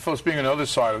consultation. Now, Phyllis, being on the other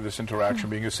side of this interaction,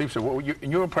 being a sleep center,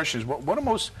 in your impressions, what do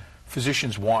most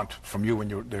physicians want from you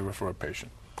when they refer a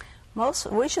patient?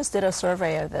 We just did a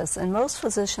survey of this, and most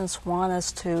physicians want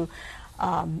us to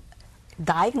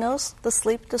diagnose the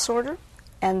sleep disorder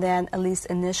and then at least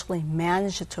initially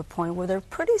manage it to a point where they're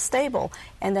pretty stable,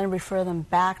 and then refer them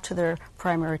back to their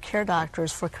primary care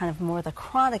doctors for kind of more the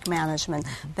chronic management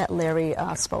that Larry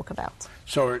spoke about.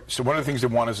 So one of the things they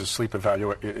want is a sleep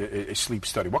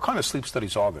study. What kind of sleep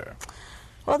studies are there?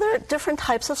 Well, there are different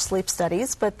types of sleep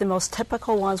studies, but the most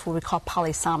typical ones what we call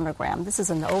polysomnogram. This is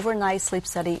an overnight sleep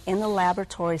study in the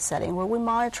laboratory setting where we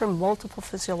monitor multiple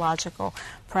physiological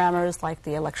parameters like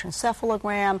the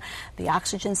electroencephalogram, the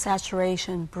oxygen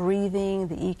saturation, breathing,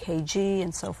 the EKG,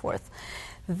 and so forth.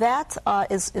 That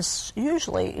is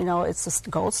usually, it's the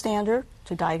gold standard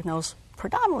to diagnose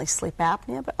predominantly sleep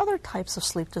apnea, but other types of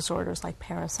sleep disorders like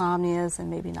parasomnias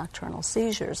and maybe nocturnal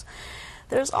seizures.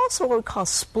 There's also what we call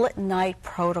split night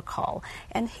protocol,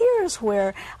 and here's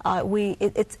where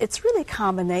it's really a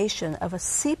combination of a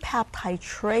CPAP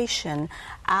titration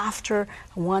after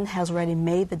one has already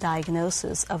made the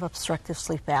diagnosis of obstructive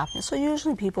sleep apnea. So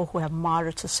usually people who have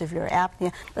moderate to severe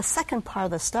apnea, the second part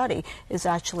of the study is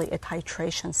actually a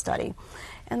titration study.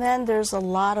 And then there's a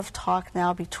lot of talk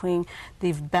now between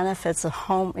the benefits of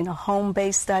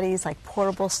home-based studies like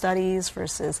portable studies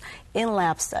versus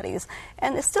in-lab studies.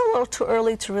 And it's still a little too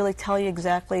early to really tell you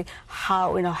exactly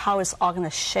how it's all going to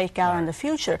shake out in the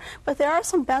future. But there are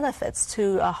some benefits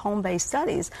to home-based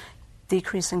studies: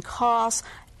 decrease in costs,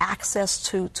 access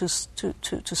to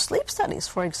sleep studies,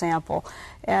 for example,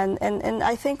 and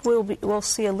I think we'll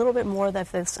see a little bit more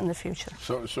of this in the future.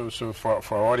 So for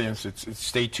our audience, it's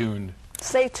stay tuned.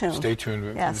 Stay tuned. Stay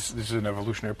tuned. Yes. This is an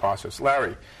evolutionary process.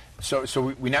 Larry, so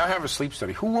we now have a sleep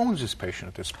study. Who owns this patient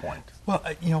at this point? Well,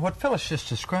 what Phyllis just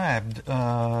described,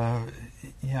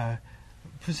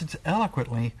 presents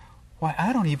eloquently why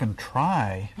I don't even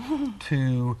try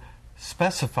to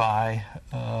specify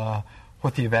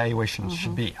what the evaluations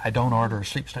should be. I don't order a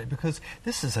sleep study because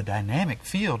this is a dynamic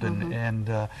field, and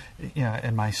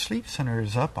my sleep center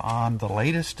is up on the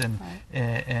latest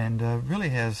and really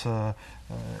has a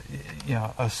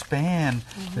span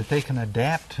that they can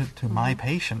adapt to my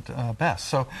patient best.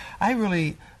 So I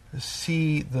really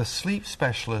see the sleep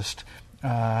specialist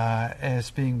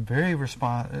as being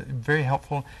very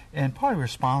helpful and probably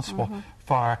responsible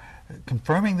for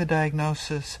confirming the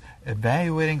diagnosis,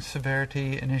 evaluating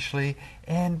severity initially,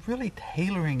 and really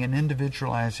tailoring and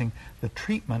individualizing the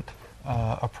treatment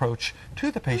approach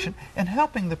to the patient and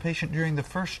helping the patient during the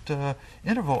first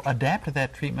interval adapt to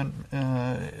that treatment,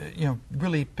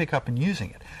 really pick up and using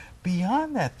it.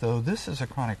 Beyond that, though, this is a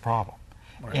chronic problem.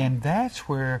 Right. And that's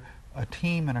where a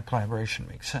team and a collaboration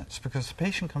makes sense, because the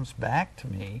patient comes back to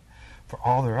me for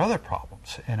all their other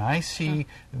problems, and I see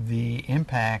the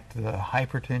impact, the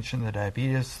hypertension, the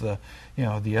diabetes, the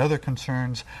other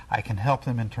concerns. I can help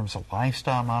them in terms of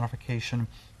lifestyle modification,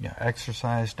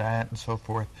 exercise, diet, and so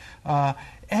forth.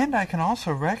 And I can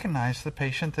also recognize the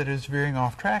patient that is veering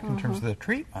off track in terms of the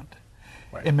treatment,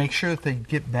 and make sure that they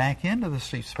get back into the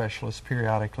sleep specialist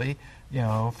periodically,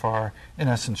 for, in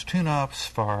essence, tune-ups,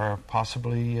 for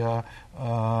possibly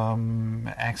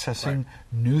accessing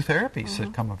new therapies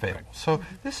that come available. So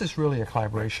this is really a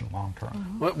collaboration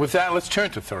long-term. Well, with that, let's turn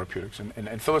to therapeutics.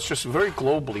 And Phyllis, just very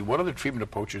globally, what are the treatment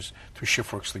approaches to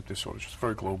shift work sleep disorders, just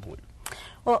very globally?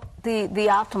 Well, the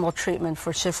optimal treatment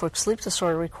for shift work sleep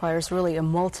disorder requires really a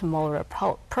multimodal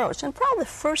approach. And probably the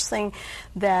first thing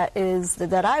that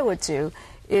I would do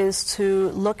is to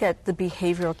look at the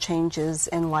behavioral changes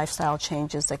and lifestyle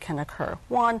changes that can occur.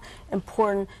 One,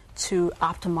 important to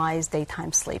optimize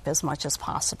daytime sleep as much as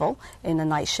possible in a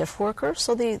night shift worker.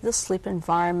 So the sleep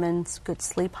environment, good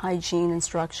sleep hygiene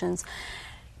instructions,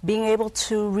 being able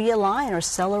to realign or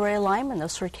accelerate alignment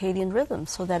of circadian rhythm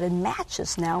so that it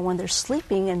matches now when they're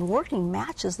sleeping and working,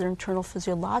 matches their internal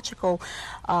physiological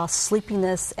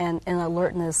sleepiness and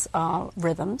alertness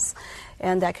rhythms.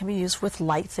 And that can be used with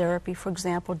light therapy, for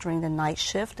example, during the night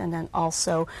shift, and then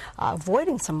also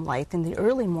avoiding some light in the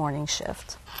early morning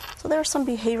shift. So there are some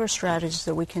behavior strategies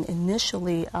that we can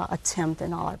initially attempt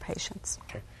in all our patients.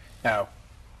 Okay. Now,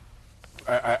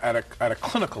 at a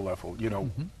clinical level,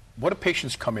 what do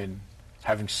patients come in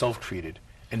having self-treated,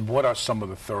 and what are some of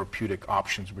the therapeutic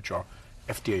options which are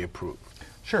FDA approved?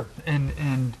 Sure,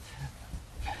 and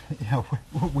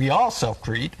we all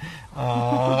self-treat,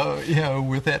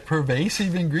 with that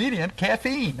pervasive ingredient,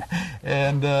 caffeine.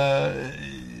 And,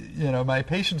 my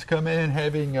patients come in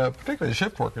having, particularly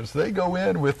shift workers, they go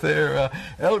in with their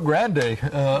El Grande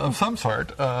of some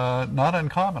sort, not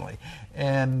uncommonly.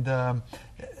 And,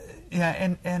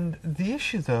 and the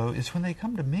issue, though, is when they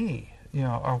come to me,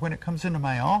 or when it comes into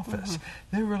my office,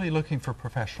 they're really looking for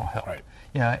professional help. Right.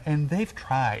 And they've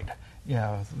tried,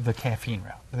 the caffeine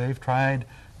route. They've tried,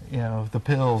 the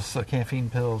pills, the caffeine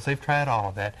pills. They've tried all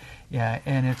of that.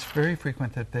 And it's very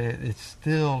frequent that it's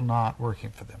still not working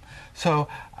for them. So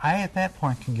I, at that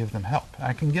point, can give them help.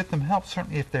 I can get them help,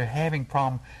 certainly if they're having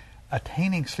problem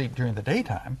attaining sleep during the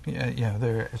daytime.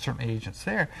 There are certainly agents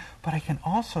there, but I can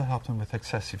also help them with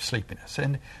excessive sleepiness,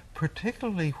 and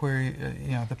particularly where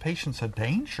the patient's a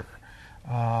danger.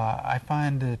 I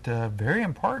find it very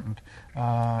important,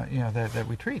 that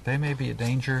we treat. They may be a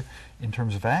danger in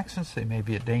terms of accidents. They may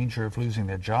be a danger of losing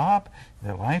their job,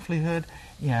 their livelihood.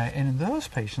 And in those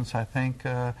patients, I think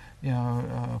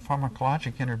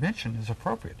pharmacologic intervention is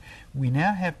appropriate. We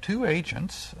now have two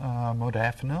agents,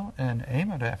 modafinil and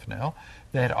amodafinil,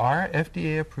 that are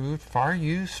FDA approved for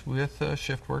use with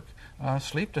shift work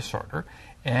sleep disorder,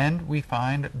 and we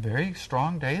find very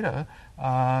strong data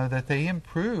that they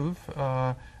improve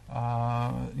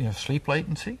sleep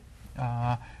latency,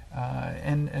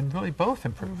 and really both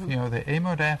improve. The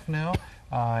amodafinil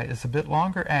is a bit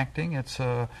longer acting. It's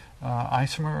a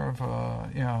isomer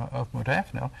of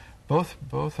modafinil. Both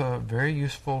very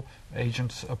useful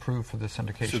agents approved for this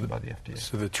indication by the FDA.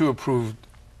 So the two approved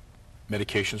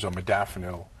medications are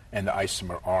modafinil and the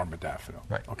isomer are modafinil.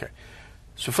 Right. Okay.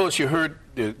 So Phyllis, you heard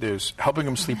there's helping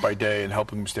them sleep by day and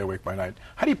helping them stay awake by night.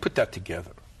 How do you put that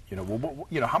together?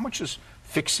 How much is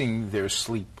fixing their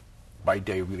sleep by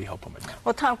day really help them at night?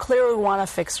 Well, Tom, clearly we want to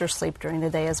fix their sleep during the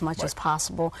day as much as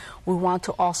possible. We want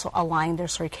to also align their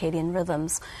circadian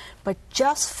rhythms. But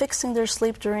just fixing their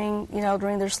sleep during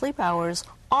their sleep hours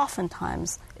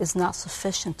oftentimes is not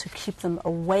sufficient to keep them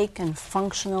awake and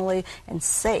functionally and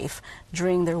safe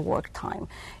during their work time.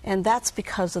 And that's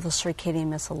because of the circadian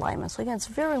misalignment. So again, it's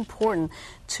very important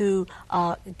to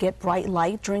get bright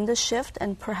light during the shift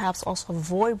and perhaps also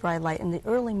avoid bright light in the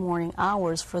early morning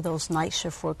hours for those night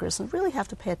shift workers, and really have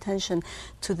to pay attention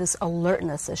to this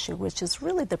alertness issue, which is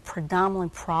really the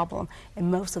predominant problem in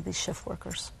most of these shift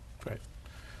workers. Right.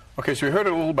 Okay, so we heard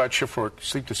a little about shift work,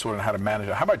 sleep disorder, and how to manage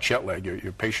it. How about jet lag?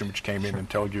 Your patient which came in and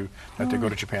told you that they go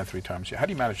to Japan 3 times. How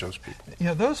do you manage those people?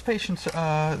 Those patients, there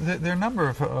are a number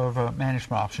of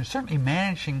management options. Certainly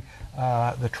managing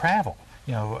the travel,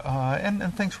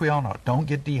 and things we all know. Don't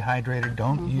get dehydrated.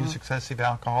 Don't use excessive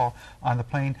alcohol on the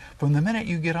plane. From the minute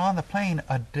you get on the plane,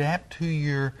 adapt to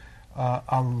your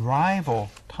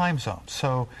arrival time zone.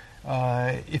 So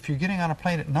if you're getting on a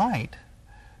plane at night,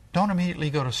 don't immediately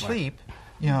go to sleep.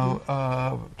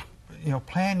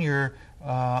 Plan your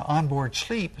onboard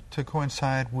sleep to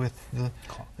coincide with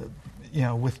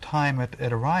with time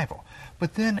at arrival.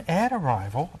 But then at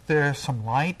arrival, there are some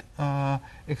light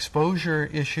exposure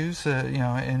issues,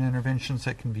 and interventions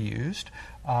that can be used.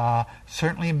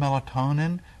 Certainly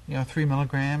melatonin, 3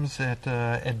 milligrams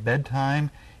at bedtime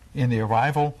in the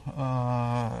arrival,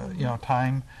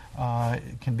 time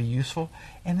can be useful.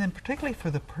 And then particularly for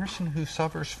the person who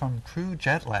suffers from true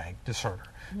jet lag disorder,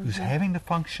 who's having to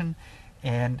function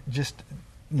and just,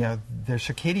 their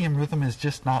circadian rhythm is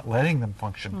just not letting them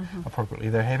function appropriately.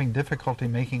 They're having difficulty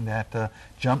making that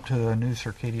jump to a new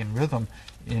circadian rhythm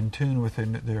in tune with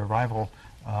their arrival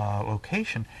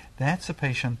location. That's a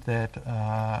patient that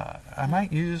I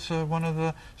might use one of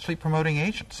the sleep-promoting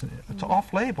agents. It's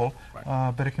off-label,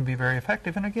 but it can be very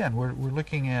effective. And again, we're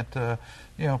looking at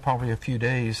probably a few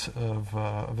days of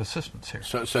assistance here.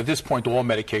 So at this point, all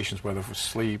medications, whether for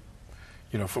sleep,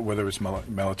 whether it's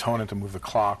melatonin to move the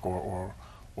clock or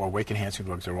wake-enhancing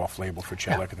drugs, are off-label for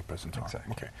jet lag at the present time.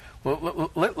 Exactly. Okay. Well,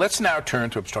 let's now turn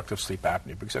to obstructive sleep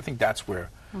apnea, because I think that's where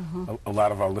a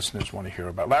lot of our listeners want to hear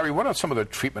about. Larry, what are some of the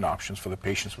treatment options for the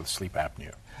patients with sleep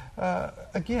apnea?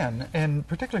 Again, and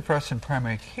particularly for us in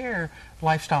primary care,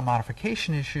 lifestyle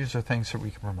modification issues are things that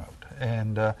we can promote.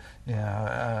 And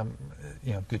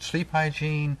good sleep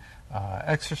hygiene,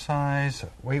 exercise,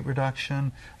 weight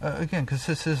reduction, again, because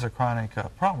this is a chronic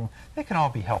problem, they can all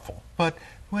be helpful. But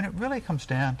when it really comes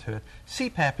down to it,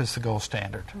 CPAP is the gold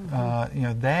standard.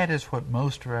 That is what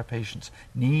most of our patients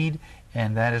need,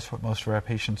 and that is what most of our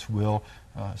patients will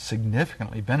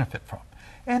significantly benefit from.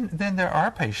 And then there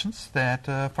are patients that,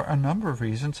 for a number of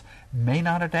reasons, may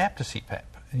not adapt to CPAP.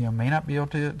 May not be able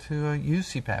to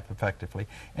use CPAP effectively.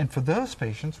 And for those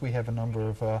patients, we have a number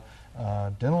of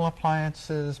dental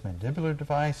appliances, mandibular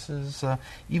devices,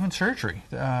 even surgery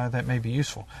that may be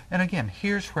useful. And again,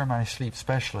 here's where my sleep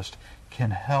specialist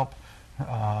can help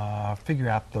figure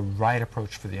out the right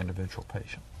approach for the individual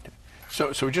patient.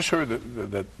 So we just heard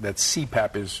that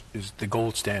CPAP is the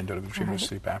gold standard of the treatment of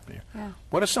sleep apnea. Yeah.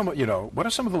 What are some of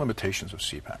the limitations of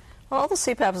CPAP? Well, although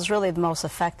CPAP is really the most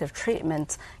effective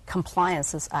treatment,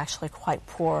 compliance is actually quite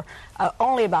poor.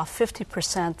 Only about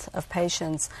 50% of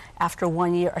patients after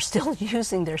 1 year are still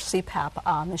using their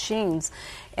CPAP machines.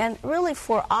 And really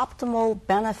for optimal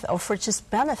benefit, or for just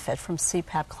benefit from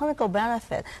CPAP, clinical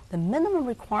benefit, the minimum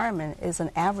requirement is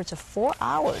an average of 4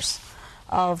 hours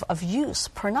of use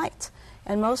per night.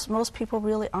 And most people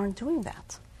really aren't doing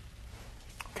that.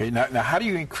 Okay, now how do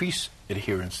you increase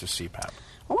adherence to CPAP?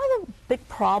 One of the big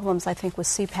problems, I think, with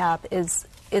CPAP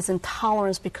is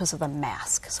intolerance because of the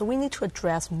mask. So we need to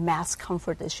address mask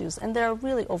comfort issues, and there are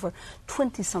really over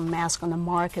 20-some masks on the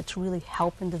market to really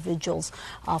help individuals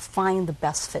find the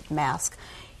best fit mask.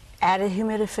 Added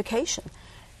humidification.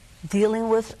 Dealing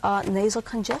with nasal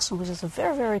congestion, which is a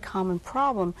very, very common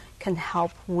problem, can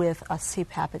help with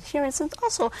CPAP adherence, and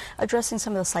also addressing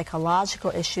some of the psychological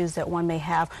issues that one may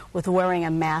have with wearing a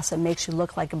mask that makes you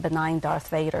look like a benign Darth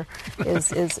Vader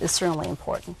is certainly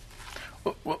important.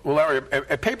 Well, Larry,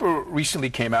 a paper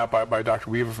recently came out by Dr.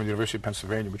 Weaver from the University of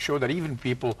Pennsylvania, which showed that even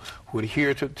people who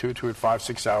adhere to it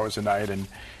 5-6 hours a night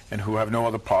and who have no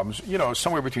other problems,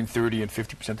 somewhere between 30 and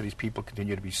 50% of these people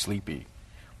continue to be sleepy.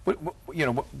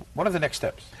 What are the next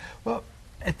steps? Well,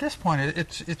 at this point,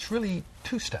 it's really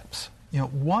two steps.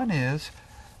 One is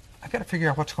I've got to figure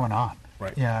out what's going on.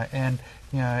 Right. Yeah, and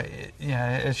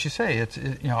as you say,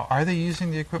 are they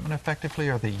using the equipment effectively?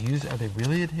 Are they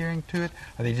really adhering to it?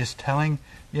 Are they just telling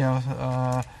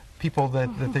people that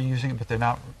they're using it, but they're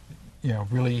not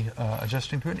really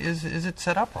adjusting to it? Is it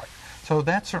set up right? So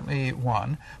that's certainly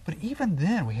one. But even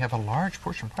then, we have a large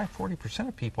portion, probably 40%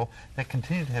 of people, that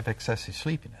continue to have excessive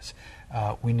sleepiness.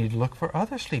 We need to look for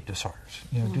other sleep disorders.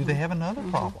 Do they have another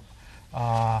problem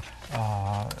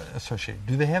associated?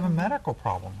 Do they have a medical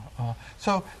problem?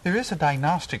 So there is a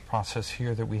diagnostic process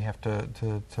here that we have to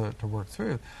work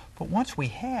through. But once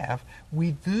we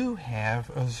do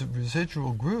have a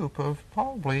residual group of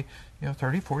probably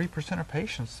 30-40% of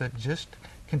patients that just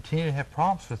continue to have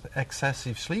problems with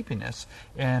excessive sleepiness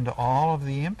and all of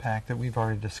the impact that we've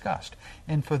already discussed.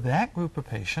 And for that group of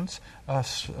patients, a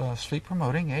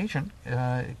sleep-promoting agent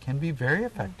can be very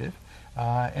effective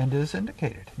and is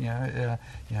indicated.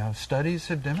 Studies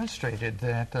have demonstrated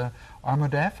that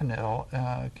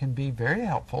armodafinil can be very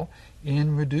helpful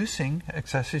in reducing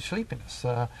excessive sleepiness.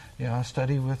 A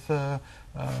study with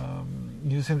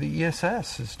using the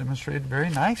ESS has demonstrated very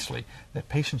nicely that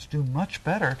patients do much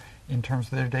better in terms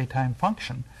of their daytime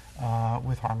function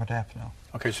with armodafinil.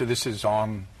 Okay, so this is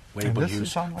on label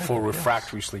use for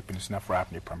refractory sleepiness, not for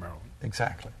apnea primarily.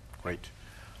 Exactly. Great.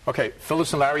 Okay,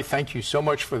 Phyllis and Larry, thank you so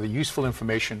much for the useful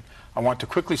information. I want to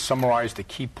quickly summarize the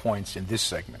key points in this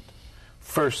segment.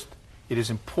 First, it is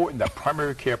important that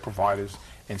primary care providers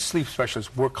and sleep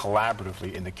specialists work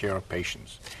collaboratively in the care of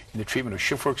patients. In the treatment of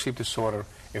shift work sleep disorder,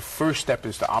 a first step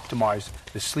is to optimize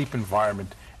the sleep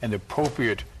environment and the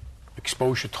appropriate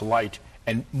exposure to light,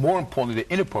 and more importantly,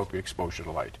 the inappropriate exposure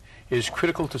to light. It is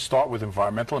critical to start with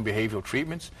environmental and behavioral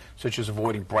treatments, such as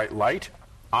avoiding bright light,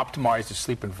 optimize the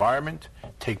sleep environment,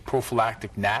 take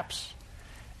prophylactic naps,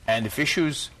 and if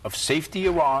issues of safety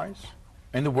arise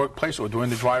in the workplace or during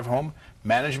the drive home,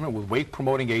 management with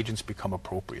wake-promoting agents become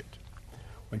appropriate.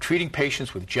 When treating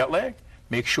patients with jet lag,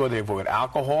 make sure they avoid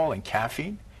alcohol and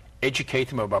caffeine, educate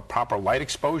them about proper light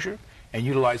exposure, and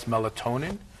utilize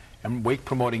melatonin and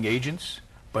wake-promoting agents,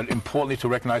 but importantly to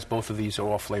recognize both of these are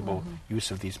off-label use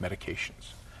of these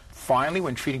medications. Finally,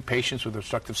 when treating patients with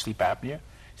obstructive sleep apnea,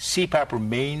 CPAP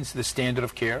remains the standard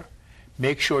of care.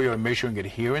 Make sure you're measuring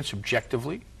adherence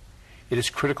objectively. It is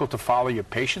critical to follow your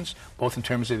patients, both in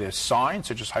terms of their signs,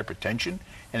 such as hypertension,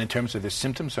 and in terms of their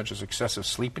symptoms, such as excessive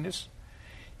sleepiness.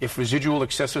 If residual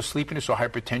excessive sleepiness or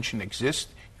hypertension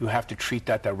exists, you have to treat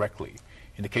that directly.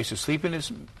 In the case of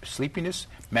sleepiness,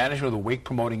 management of the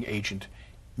wake-promoting agent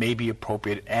may be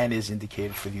appropriate and is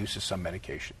indicated for the use of some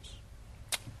medications.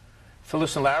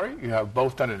 Phyllis and Larry, you have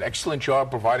both done an excellent job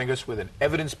providing us with an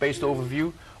evidence-based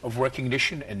overview of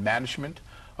recognition and management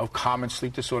of common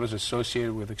sleep disorders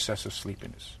associated with excessive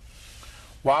sleepiness.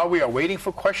 While we are waiting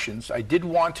for questions, I did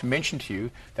want to mention to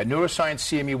you that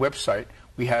NeuroscienceCME website,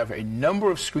 we have a number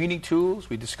of screening tools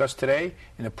we discussed today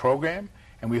in the program,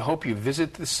 and we hope you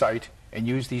visit the site and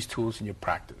use these tools in your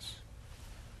practice.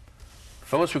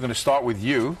 Phyllis, we're going to start with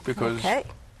you because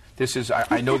this is,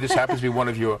 I know this happens to be one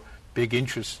of your big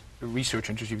interests, research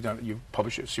interests. You've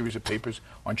published a series of papers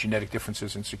on genetic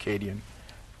differences in circadian.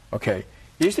 Okay.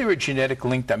 Is there a genetic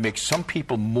link that makes some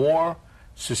people more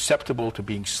susceptible to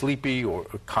being sleepy or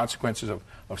consequences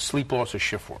of sleep loss or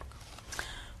shift work?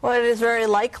 Well, it is very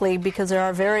likely because there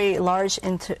are very large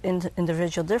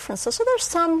individual differences. So there's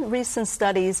some recent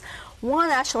studies.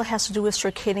 One actually has to do with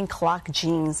circadian clock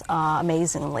genes,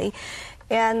 amazingly.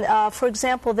 And, for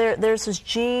example, there's this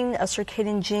gene, a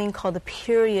circadian gene called the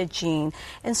period gene,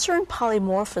 and certain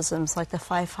polymorphisms like the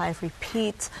 5-5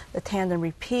 repeat, the tandem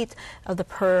repeat of the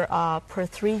per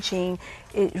 3 gene,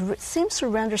 it seems to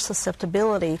render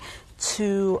susceptibility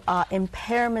to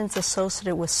impairments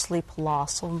associated with sleep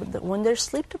loss. So when they're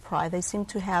sleep deprived, they seem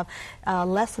to have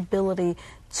less ability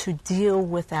to deal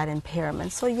with that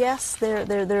impairment. So yes,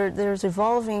 there's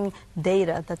evolving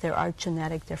data that there are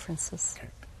genetic differences. Okay.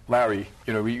 Larry,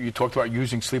 you talked about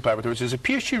using sleep laboratories. Is a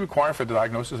PSG required for the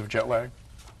diagnosis of jet lag?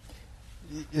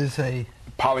 Is a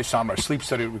polysomnia, sleep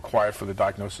study required for the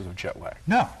diagnosis of jet lag?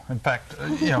 No. In fact,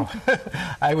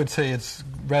 I would say it's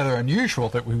rather unusual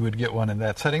that we would get one in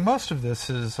that setting. Most of this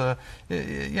is,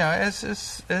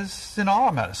 as in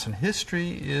all medicine,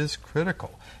 history is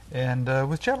critical. And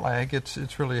with jet lag,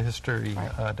 it's really a history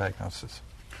diagnosis.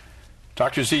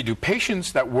 Dr. Z, do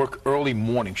patients that work early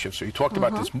morning shifts, so you talked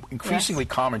about this increasingly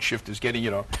common shift is getting,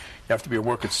 you have to be at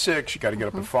work at 6, you got to get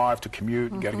up at 5 to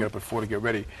commute, you got to get up at 4 to get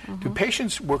ready. Do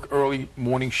patients work early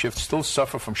morning shifts still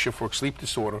suffer from shift work sleep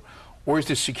disorder, or is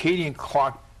the circadian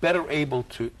clock better able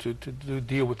to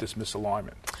deal with this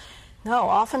misalignment? No,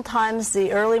 oftentimes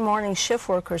the early morning shift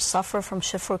workers suffer from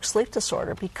shift work sleep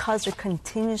disorder because they're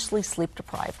continuously sleep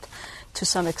deprived to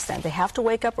some extent. They have to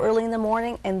wake up early in the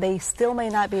morning, and they still may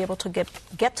not be able to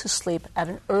get to sleep at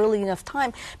an early enough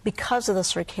time because of the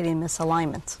circadian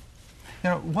misalignment.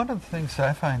 One of the things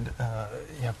I find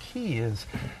key is,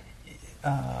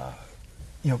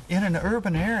 in an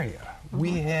urban area,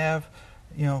 we have,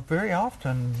 very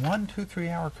often 1, 2, 3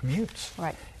 hour commutes.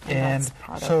 Right. And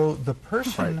so the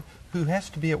person who has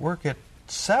to be at work at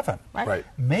 7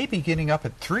 may be getting up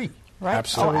at 3. Right.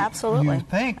 Absolutely. Oh, absolutely. You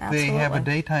think they have a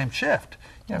daytime shift.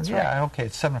 That's right. Okay,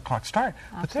 it's 7 o'clock start.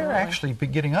 But they're actually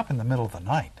getting up in the middle of the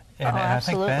night. And I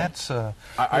think that's...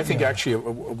 I think actually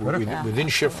within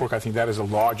shift work, I think that is the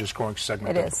largest growing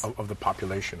segment of the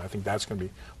population. I think that's going to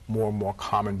be more and more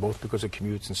common, both because of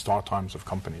commutes and start times of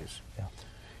companies.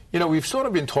 Yeah. We've sort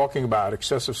of been talking about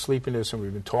excessive sleepiness, and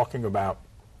we've been talking about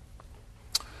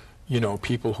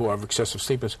people who have excessive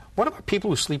sleepiness. What about people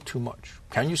who sleep too much?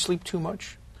 Can you sleep too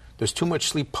much? Does too much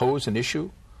sleep pose an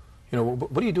issue?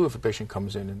 What do you do if a patient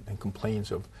comes in and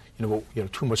complains of,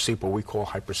 too much sleep, what we call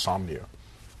hypersomnia?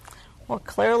 Well,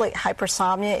 clearly,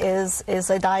 hypersomnia is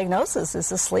a diagnosis,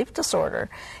 is a sleep disorder.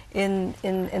 In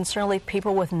certainly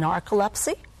people with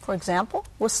narcolepsy, for example,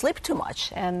 will sleep too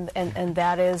much, and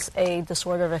that is a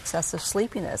disorder of excessive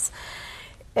sleepiness.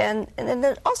 And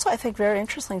then also, I think very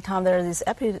interesting, Tom, there are these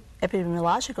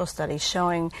epidemiological studies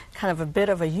showing kind of a bit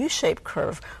of a U-shaped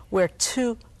curve where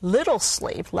too little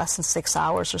sleep, less than 6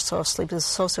 hours or so of sleep, is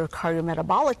associated with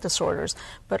cardiometabolic disorders.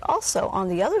 But also, on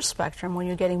the other spectrum, when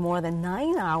you're getting more than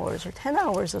 9 hours or 10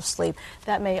 hours of sleep,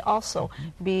 that may also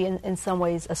be in some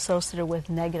ways associated with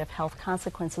negative health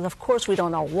consequences. Of course, we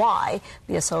don't know why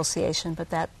the association, but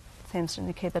that seems to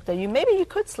indicate that maybe you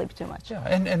could sleep too much. Yeah,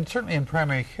 and certainly in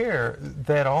primary care,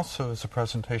 that also is a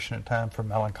presentation at time for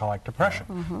melancholic depression.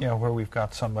 Where we've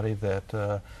got somebody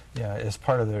that, as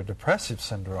part of their depressive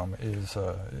syndrome, is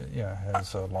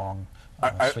has a long.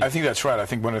 I think that's right. I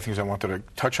think one of the things I wanted to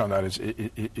touch on that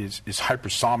is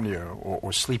hypersomnia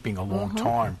or sleeping a long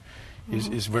time.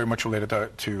 Is very much related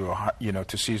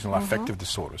to seasonal affective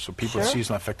disorders. So people with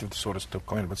seasonal affective disorders still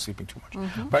complain about sleeping too much.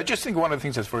 But I just think one of the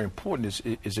things that's very important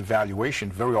is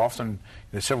evaluation. Very often,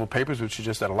 there's several papers which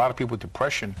suggest that a lot of people with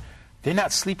depression, they're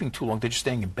not sleeping too long. They're just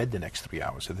staying in bed the next 3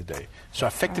 hours of the day. So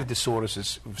affective disorders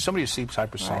is, if somebody sleeps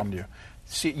hypersomnia,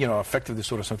 affective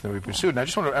disorder is something that we pursued. And I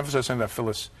just want to emphasize something that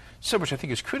Phyllis said, which I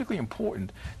think is critically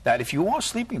important, that if you are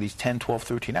sleeping these 10, 12,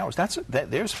 13 hours,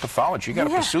 there's pathology. You've got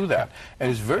to pursue that. And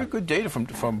there's very good data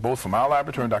from both our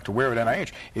laboratory and Dr. Ware at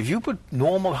NIH. If you put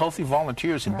normal, healthy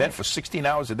volunteers in bed for 16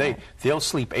 hours a day, they'll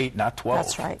sleep 8, not 12.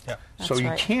 That's right. Yeah. So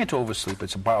you can't oversleep.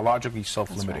 It's biologically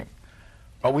self-limiting.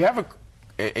 But we have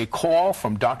a call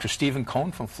from Dr. Stephen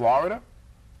Cohn from Florida.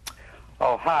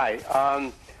 Oh,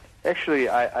 hi. Actually,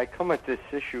 I come at this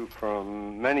issue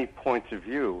from many points of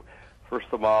view. First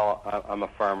of all, I'm a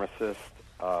pharmacist.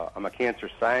 I'm a cancer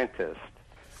scientist.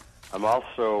 I'm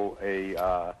also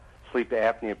a sleep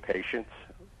apnea patient.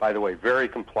 By the way, very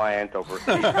compliant over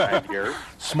 8 years.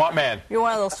 Smart man. You're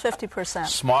one of those 50%.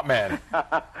 Smart man.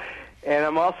 And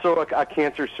I'm also a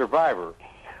cancer survivor.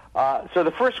 So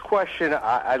the first question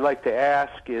I'd like to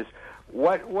ask is,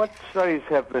 what studies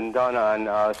have been done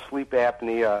on sleep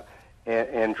apnea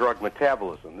and drug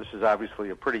metabolism? This is obviously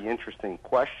a pretty interesting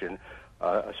question,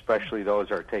 especially those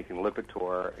that are taking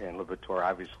Lipitor, and Lipitor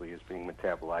obviously is being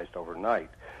metabolized overnight.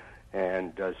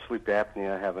 And does sleep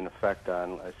apnea have an effect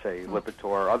on, let's say, Lipitor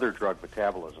or other drug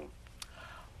metabolism?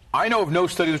 I know of no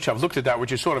studies which have looked at that,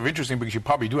 which is sort of interesting because you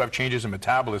probably do have changes in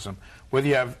metabolism. Whether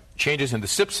you have changes in the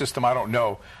SIP system, I don't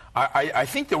know. I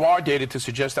think there are data to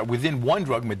suggest that within one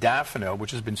drug, modafinil,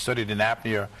 which has been studied in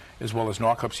apnea as well as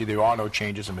narcolepsy, there are no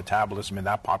changes in metabolism in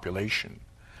that population.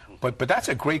 But that's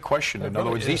a great question. In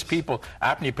other words, these people,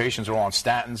 apnea patients, are on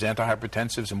statins,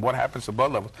 antihypertensives, and what happens to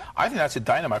blood levels? I think that's a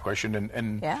dynamite question,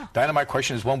 and dynamite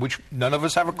question is one which none of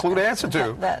us have a clue to answer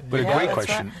to, but a great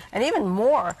question. Right. And even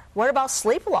more, what about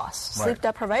sleep loss, sleep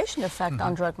deprivation effect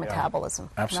on drug metabolism?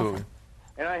 Absolutely. Nothing.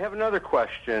 And I have another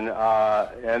question,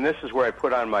 and this is where I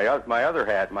put on my other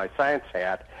hat, my science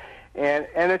hat, and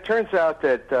it turns out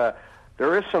that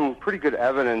there is some pretty good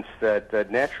evidence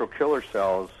that natural killer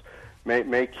cells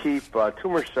may keep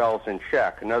tumor cells in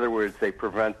check. In other words, they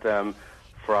prevent them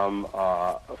from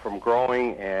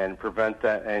growing and prevent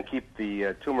that and keep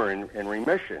the tumor in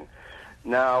remission.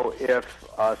 Now, if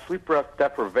sleep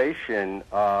deprivation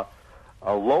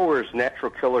lowers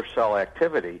natural killer cell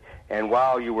activity, and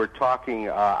while you were talking,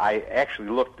 I actually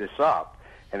looked this up,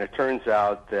 and it turns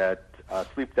out that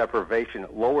sleep deprivation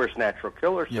lowers natural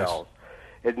killer cells.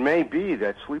 It may be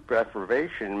that sleep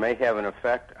deprivation may have an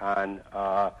effect on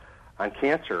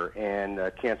cancer and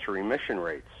cancer remission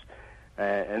rates.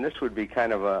 And this would be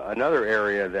kind of another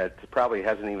area that probably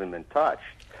hasn't even been touched.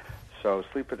 So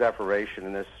sleep deprivation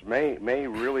and this may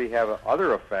really have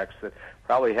other effects that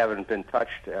probably haven't been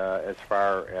touched as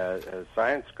far as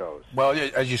science goes. Well,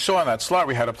 as you saw on that slide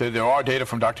we had up there are data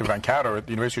from Dr. Van Catter at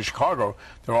the University of Chicago.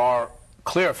 There are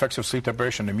clear effects of sleep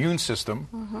deprivation on the immune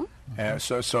system.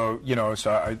 So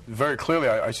very clearly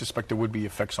I suspect there would be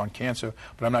effects on cancer,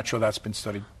 but I'm not sure that's been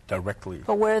studied directly.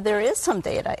 But where there is some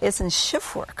data is in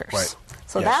shift workers. Right.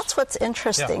 So that's what's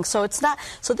interesting. Yeah. So it's not.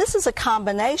 So this is a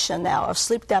combination now of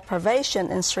sleep deprivation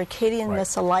and circadian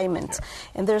misalignment. Yeah.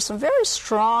 And there's some very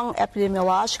strong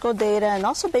epidemiological data and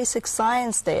also basic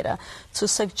science data to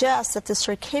suggest that the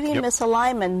circadian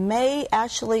misalignment may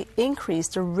actually increase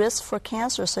the risk for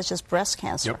cancer, such as breast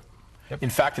cancer. In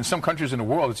fact, in some countries in the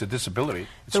world, it's a disability.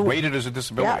 It's rated as a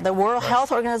disability. Yeah, the World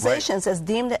Health Organization has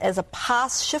deemed it as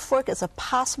shift work as a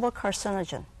possible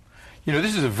carcinogen. You know,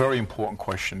 this is a very important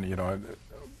question. You know,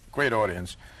 great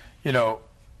audience. You know,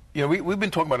 we've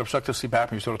been talking about obstructive sleep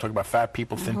apnea. We sort of talk about fat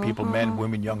people, thin people, men,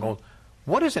 women, young, old.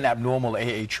 What is an abnormal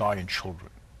AHI in children?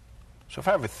 So if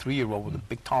I have a 3-year-old with a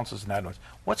big tonsils and adenoids,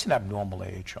 what's an abnormal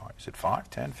AHI? Is it 5,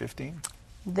 10, 15?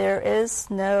 There is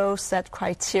no set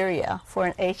criteria for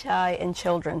an HI in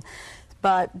children,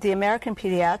 but the American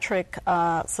Pediatric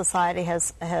Society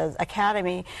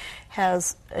Academy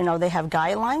has, they have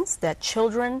guidelines that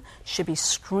children should be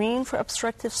screened for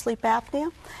obstructive sleep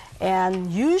apnea,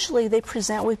 and usually they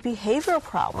present with behavioral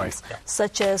problems,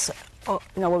 such as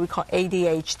what we call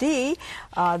ADHD,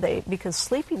 because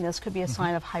sleepiness could be a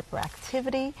sign of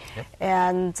hyperactivity,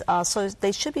 and so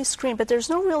they should be screened. But there's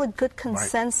no really good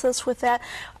consensus with that.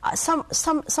 Some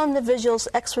individuals,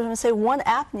 experts, say one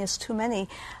apnea is too many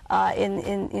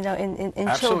in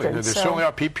Absolutely. children. There certainly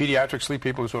are pediatric sleep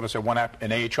people who sort of say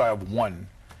an AHI of 1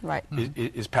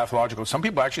 is pathological. Some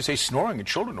people actually say snoring in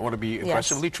children ought to be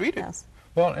aggressively treated. Yes.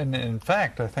 Well, and in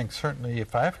fact, I think certainly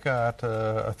if I've got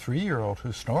a 3-year-old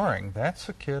who's snoring, that's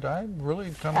a kid I'm really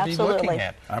going to be looking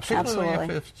at.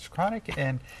 Absolutely. If it's chronic.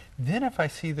 And then if I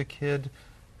see the kid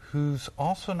who's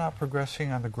also not progressing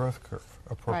on the growth curve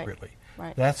appropriately,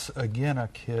 that's, again, a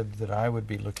kid that I would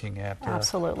be looking at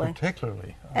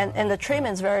particularly. And the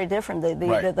treatment's very different.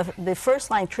 The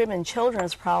first-line treatment in children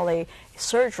is probably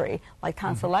surgery, like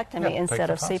tonsillectomy, instead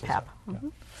of CPAP.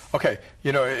 Okay,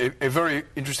 a very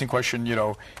interesting question.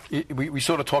 We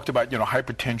sort of talked about,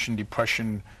 hypertension,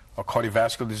 depression, or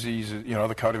cardiovascular diseases,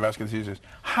 other cardiovascular diseases.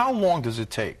 How long does it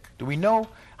take? Do we know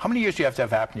how many years do you have to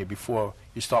have apnea before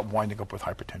you start winding up with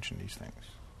hypertension, these things?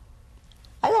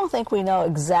 I don't think we know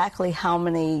exactly how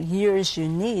many years you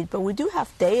need, but we do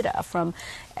have data from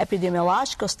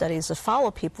epidemiological studies that follow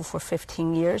people for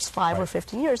 15 years, 5 or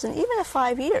 15 years, and even at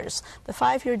 5 years. The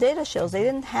 5-year data shows they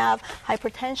didn't have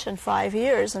hypertension 5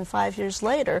 years, and 5 years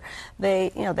later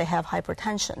they have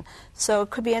hypertension. So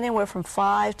it could be anywhere from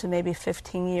 5 to maybe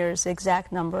 15 years. The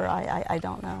exact number, I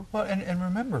don't know. Well, and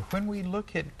remember, when we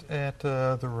look at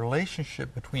the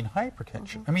relationship between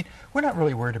hypertension, I mean, we're not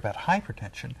really worried about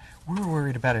hypertension. We're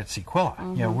worried about its sequelae.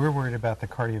 We're worried about the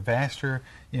cardiovascular,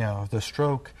 the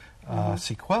stroke,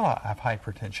 sequelae of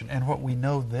hypertension. And what we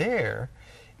know there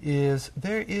is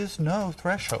no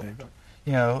threshold.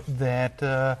 That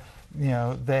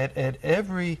at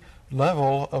every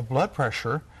level of blood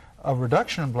pressure, a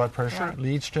reduction in blood pressure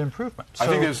leads to improvement. I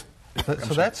think there's.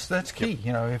 So that's key.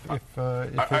 I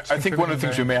think one of the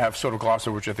things we may have sort of glossed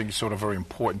over, which I think is sort of very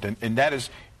important, and that is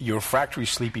your refractory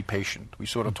sleepy patient. We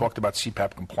sort of talked about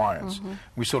CPAP compliance.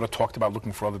 We sort of talked about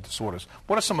looking for other disorders.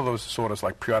 What are some of those disorders,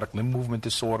 like periodic limb movement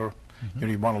disorder, You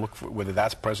know, you want to look for whether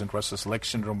that's present, restless leg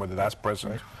syndrome, whether that's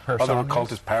present, Right. other Parasomnias.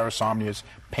 occultist parasomnias,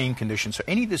 pain conditions. So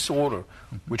any disorder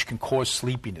which can cause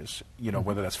sleepiness, you know,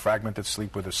 whether that's fragmented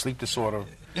sleep, whether sleep disorder,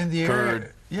 In the GERD, area-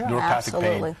 yeah. neuropathic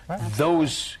Absolutely. pain, Right.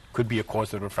 those could be a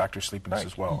cause of refractory sleepiness Right.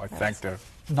 as well. I think they're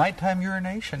Nighttime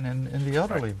urination in the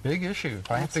elderly, big issue.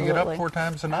 If I have to get up Absolutely. 4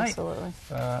 times a night, Absolutely.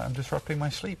 I'm disrupting my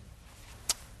sleep.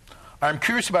 I'm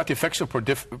curious about the effects of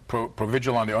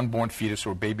Provigil on the unborn fetus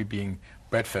or baby being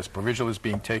breastfed. Provigil is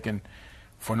being taken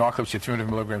for narcolepsy at 300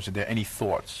 milligrams a day. Any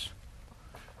thoughts?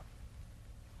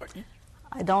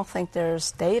 I don't think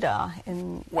there's data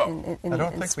in Well, I don't think we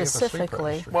have a sleep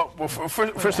specifically. registry. Well,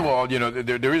 first of all, you know,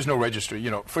 there is no registry.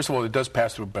 You know, first of all, it does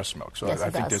pass through breast milk, so Yes, I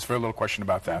it think does. there's very little question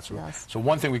about that. Yes, it does. So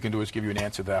one thing we can do is give you an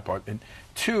answer to that part. And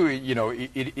two, you know, it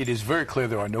is very clear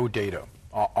there are no data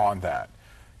on that.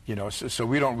 You know, so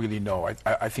we don't really know.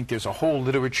 I think there's a whole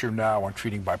literature now on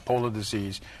treating bipolar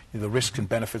disease, you know, the risks and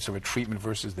benefits of a treatment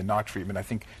versus the not treatment. I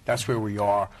think that's where we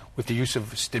are with the use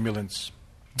of stimulants.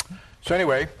 So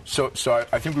anyway, so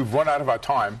I think we've run out of our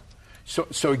time.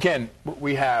 So again,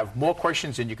 we have more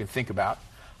questions than you can think about.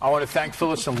 I want to thank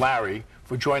Phyllis and Larry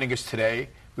for joining us today.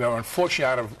 We are unfortunately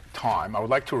out of time. I would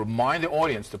like to remind the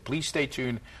audience to please stay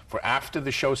tuned for after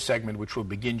the show segment, which will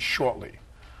begin shortly.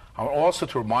 I want also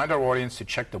to remind our audience to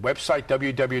check the website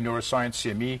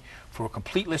www.neuroscienceCME for a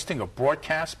complete listing of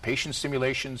broadcasts, patient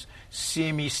simulations,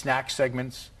 CME snack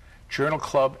segments, journal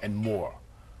club, and more.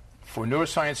 For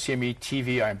Neuroscience CME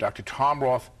TV, I am Dr. Tom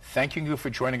Roth, thanking you for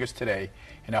joining us today,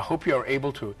 and I hope you are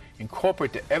able to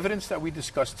incorporate the evidence that we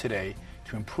discussed today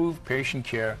to improve patient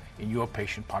care in your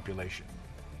patient population.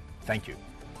 Thank you.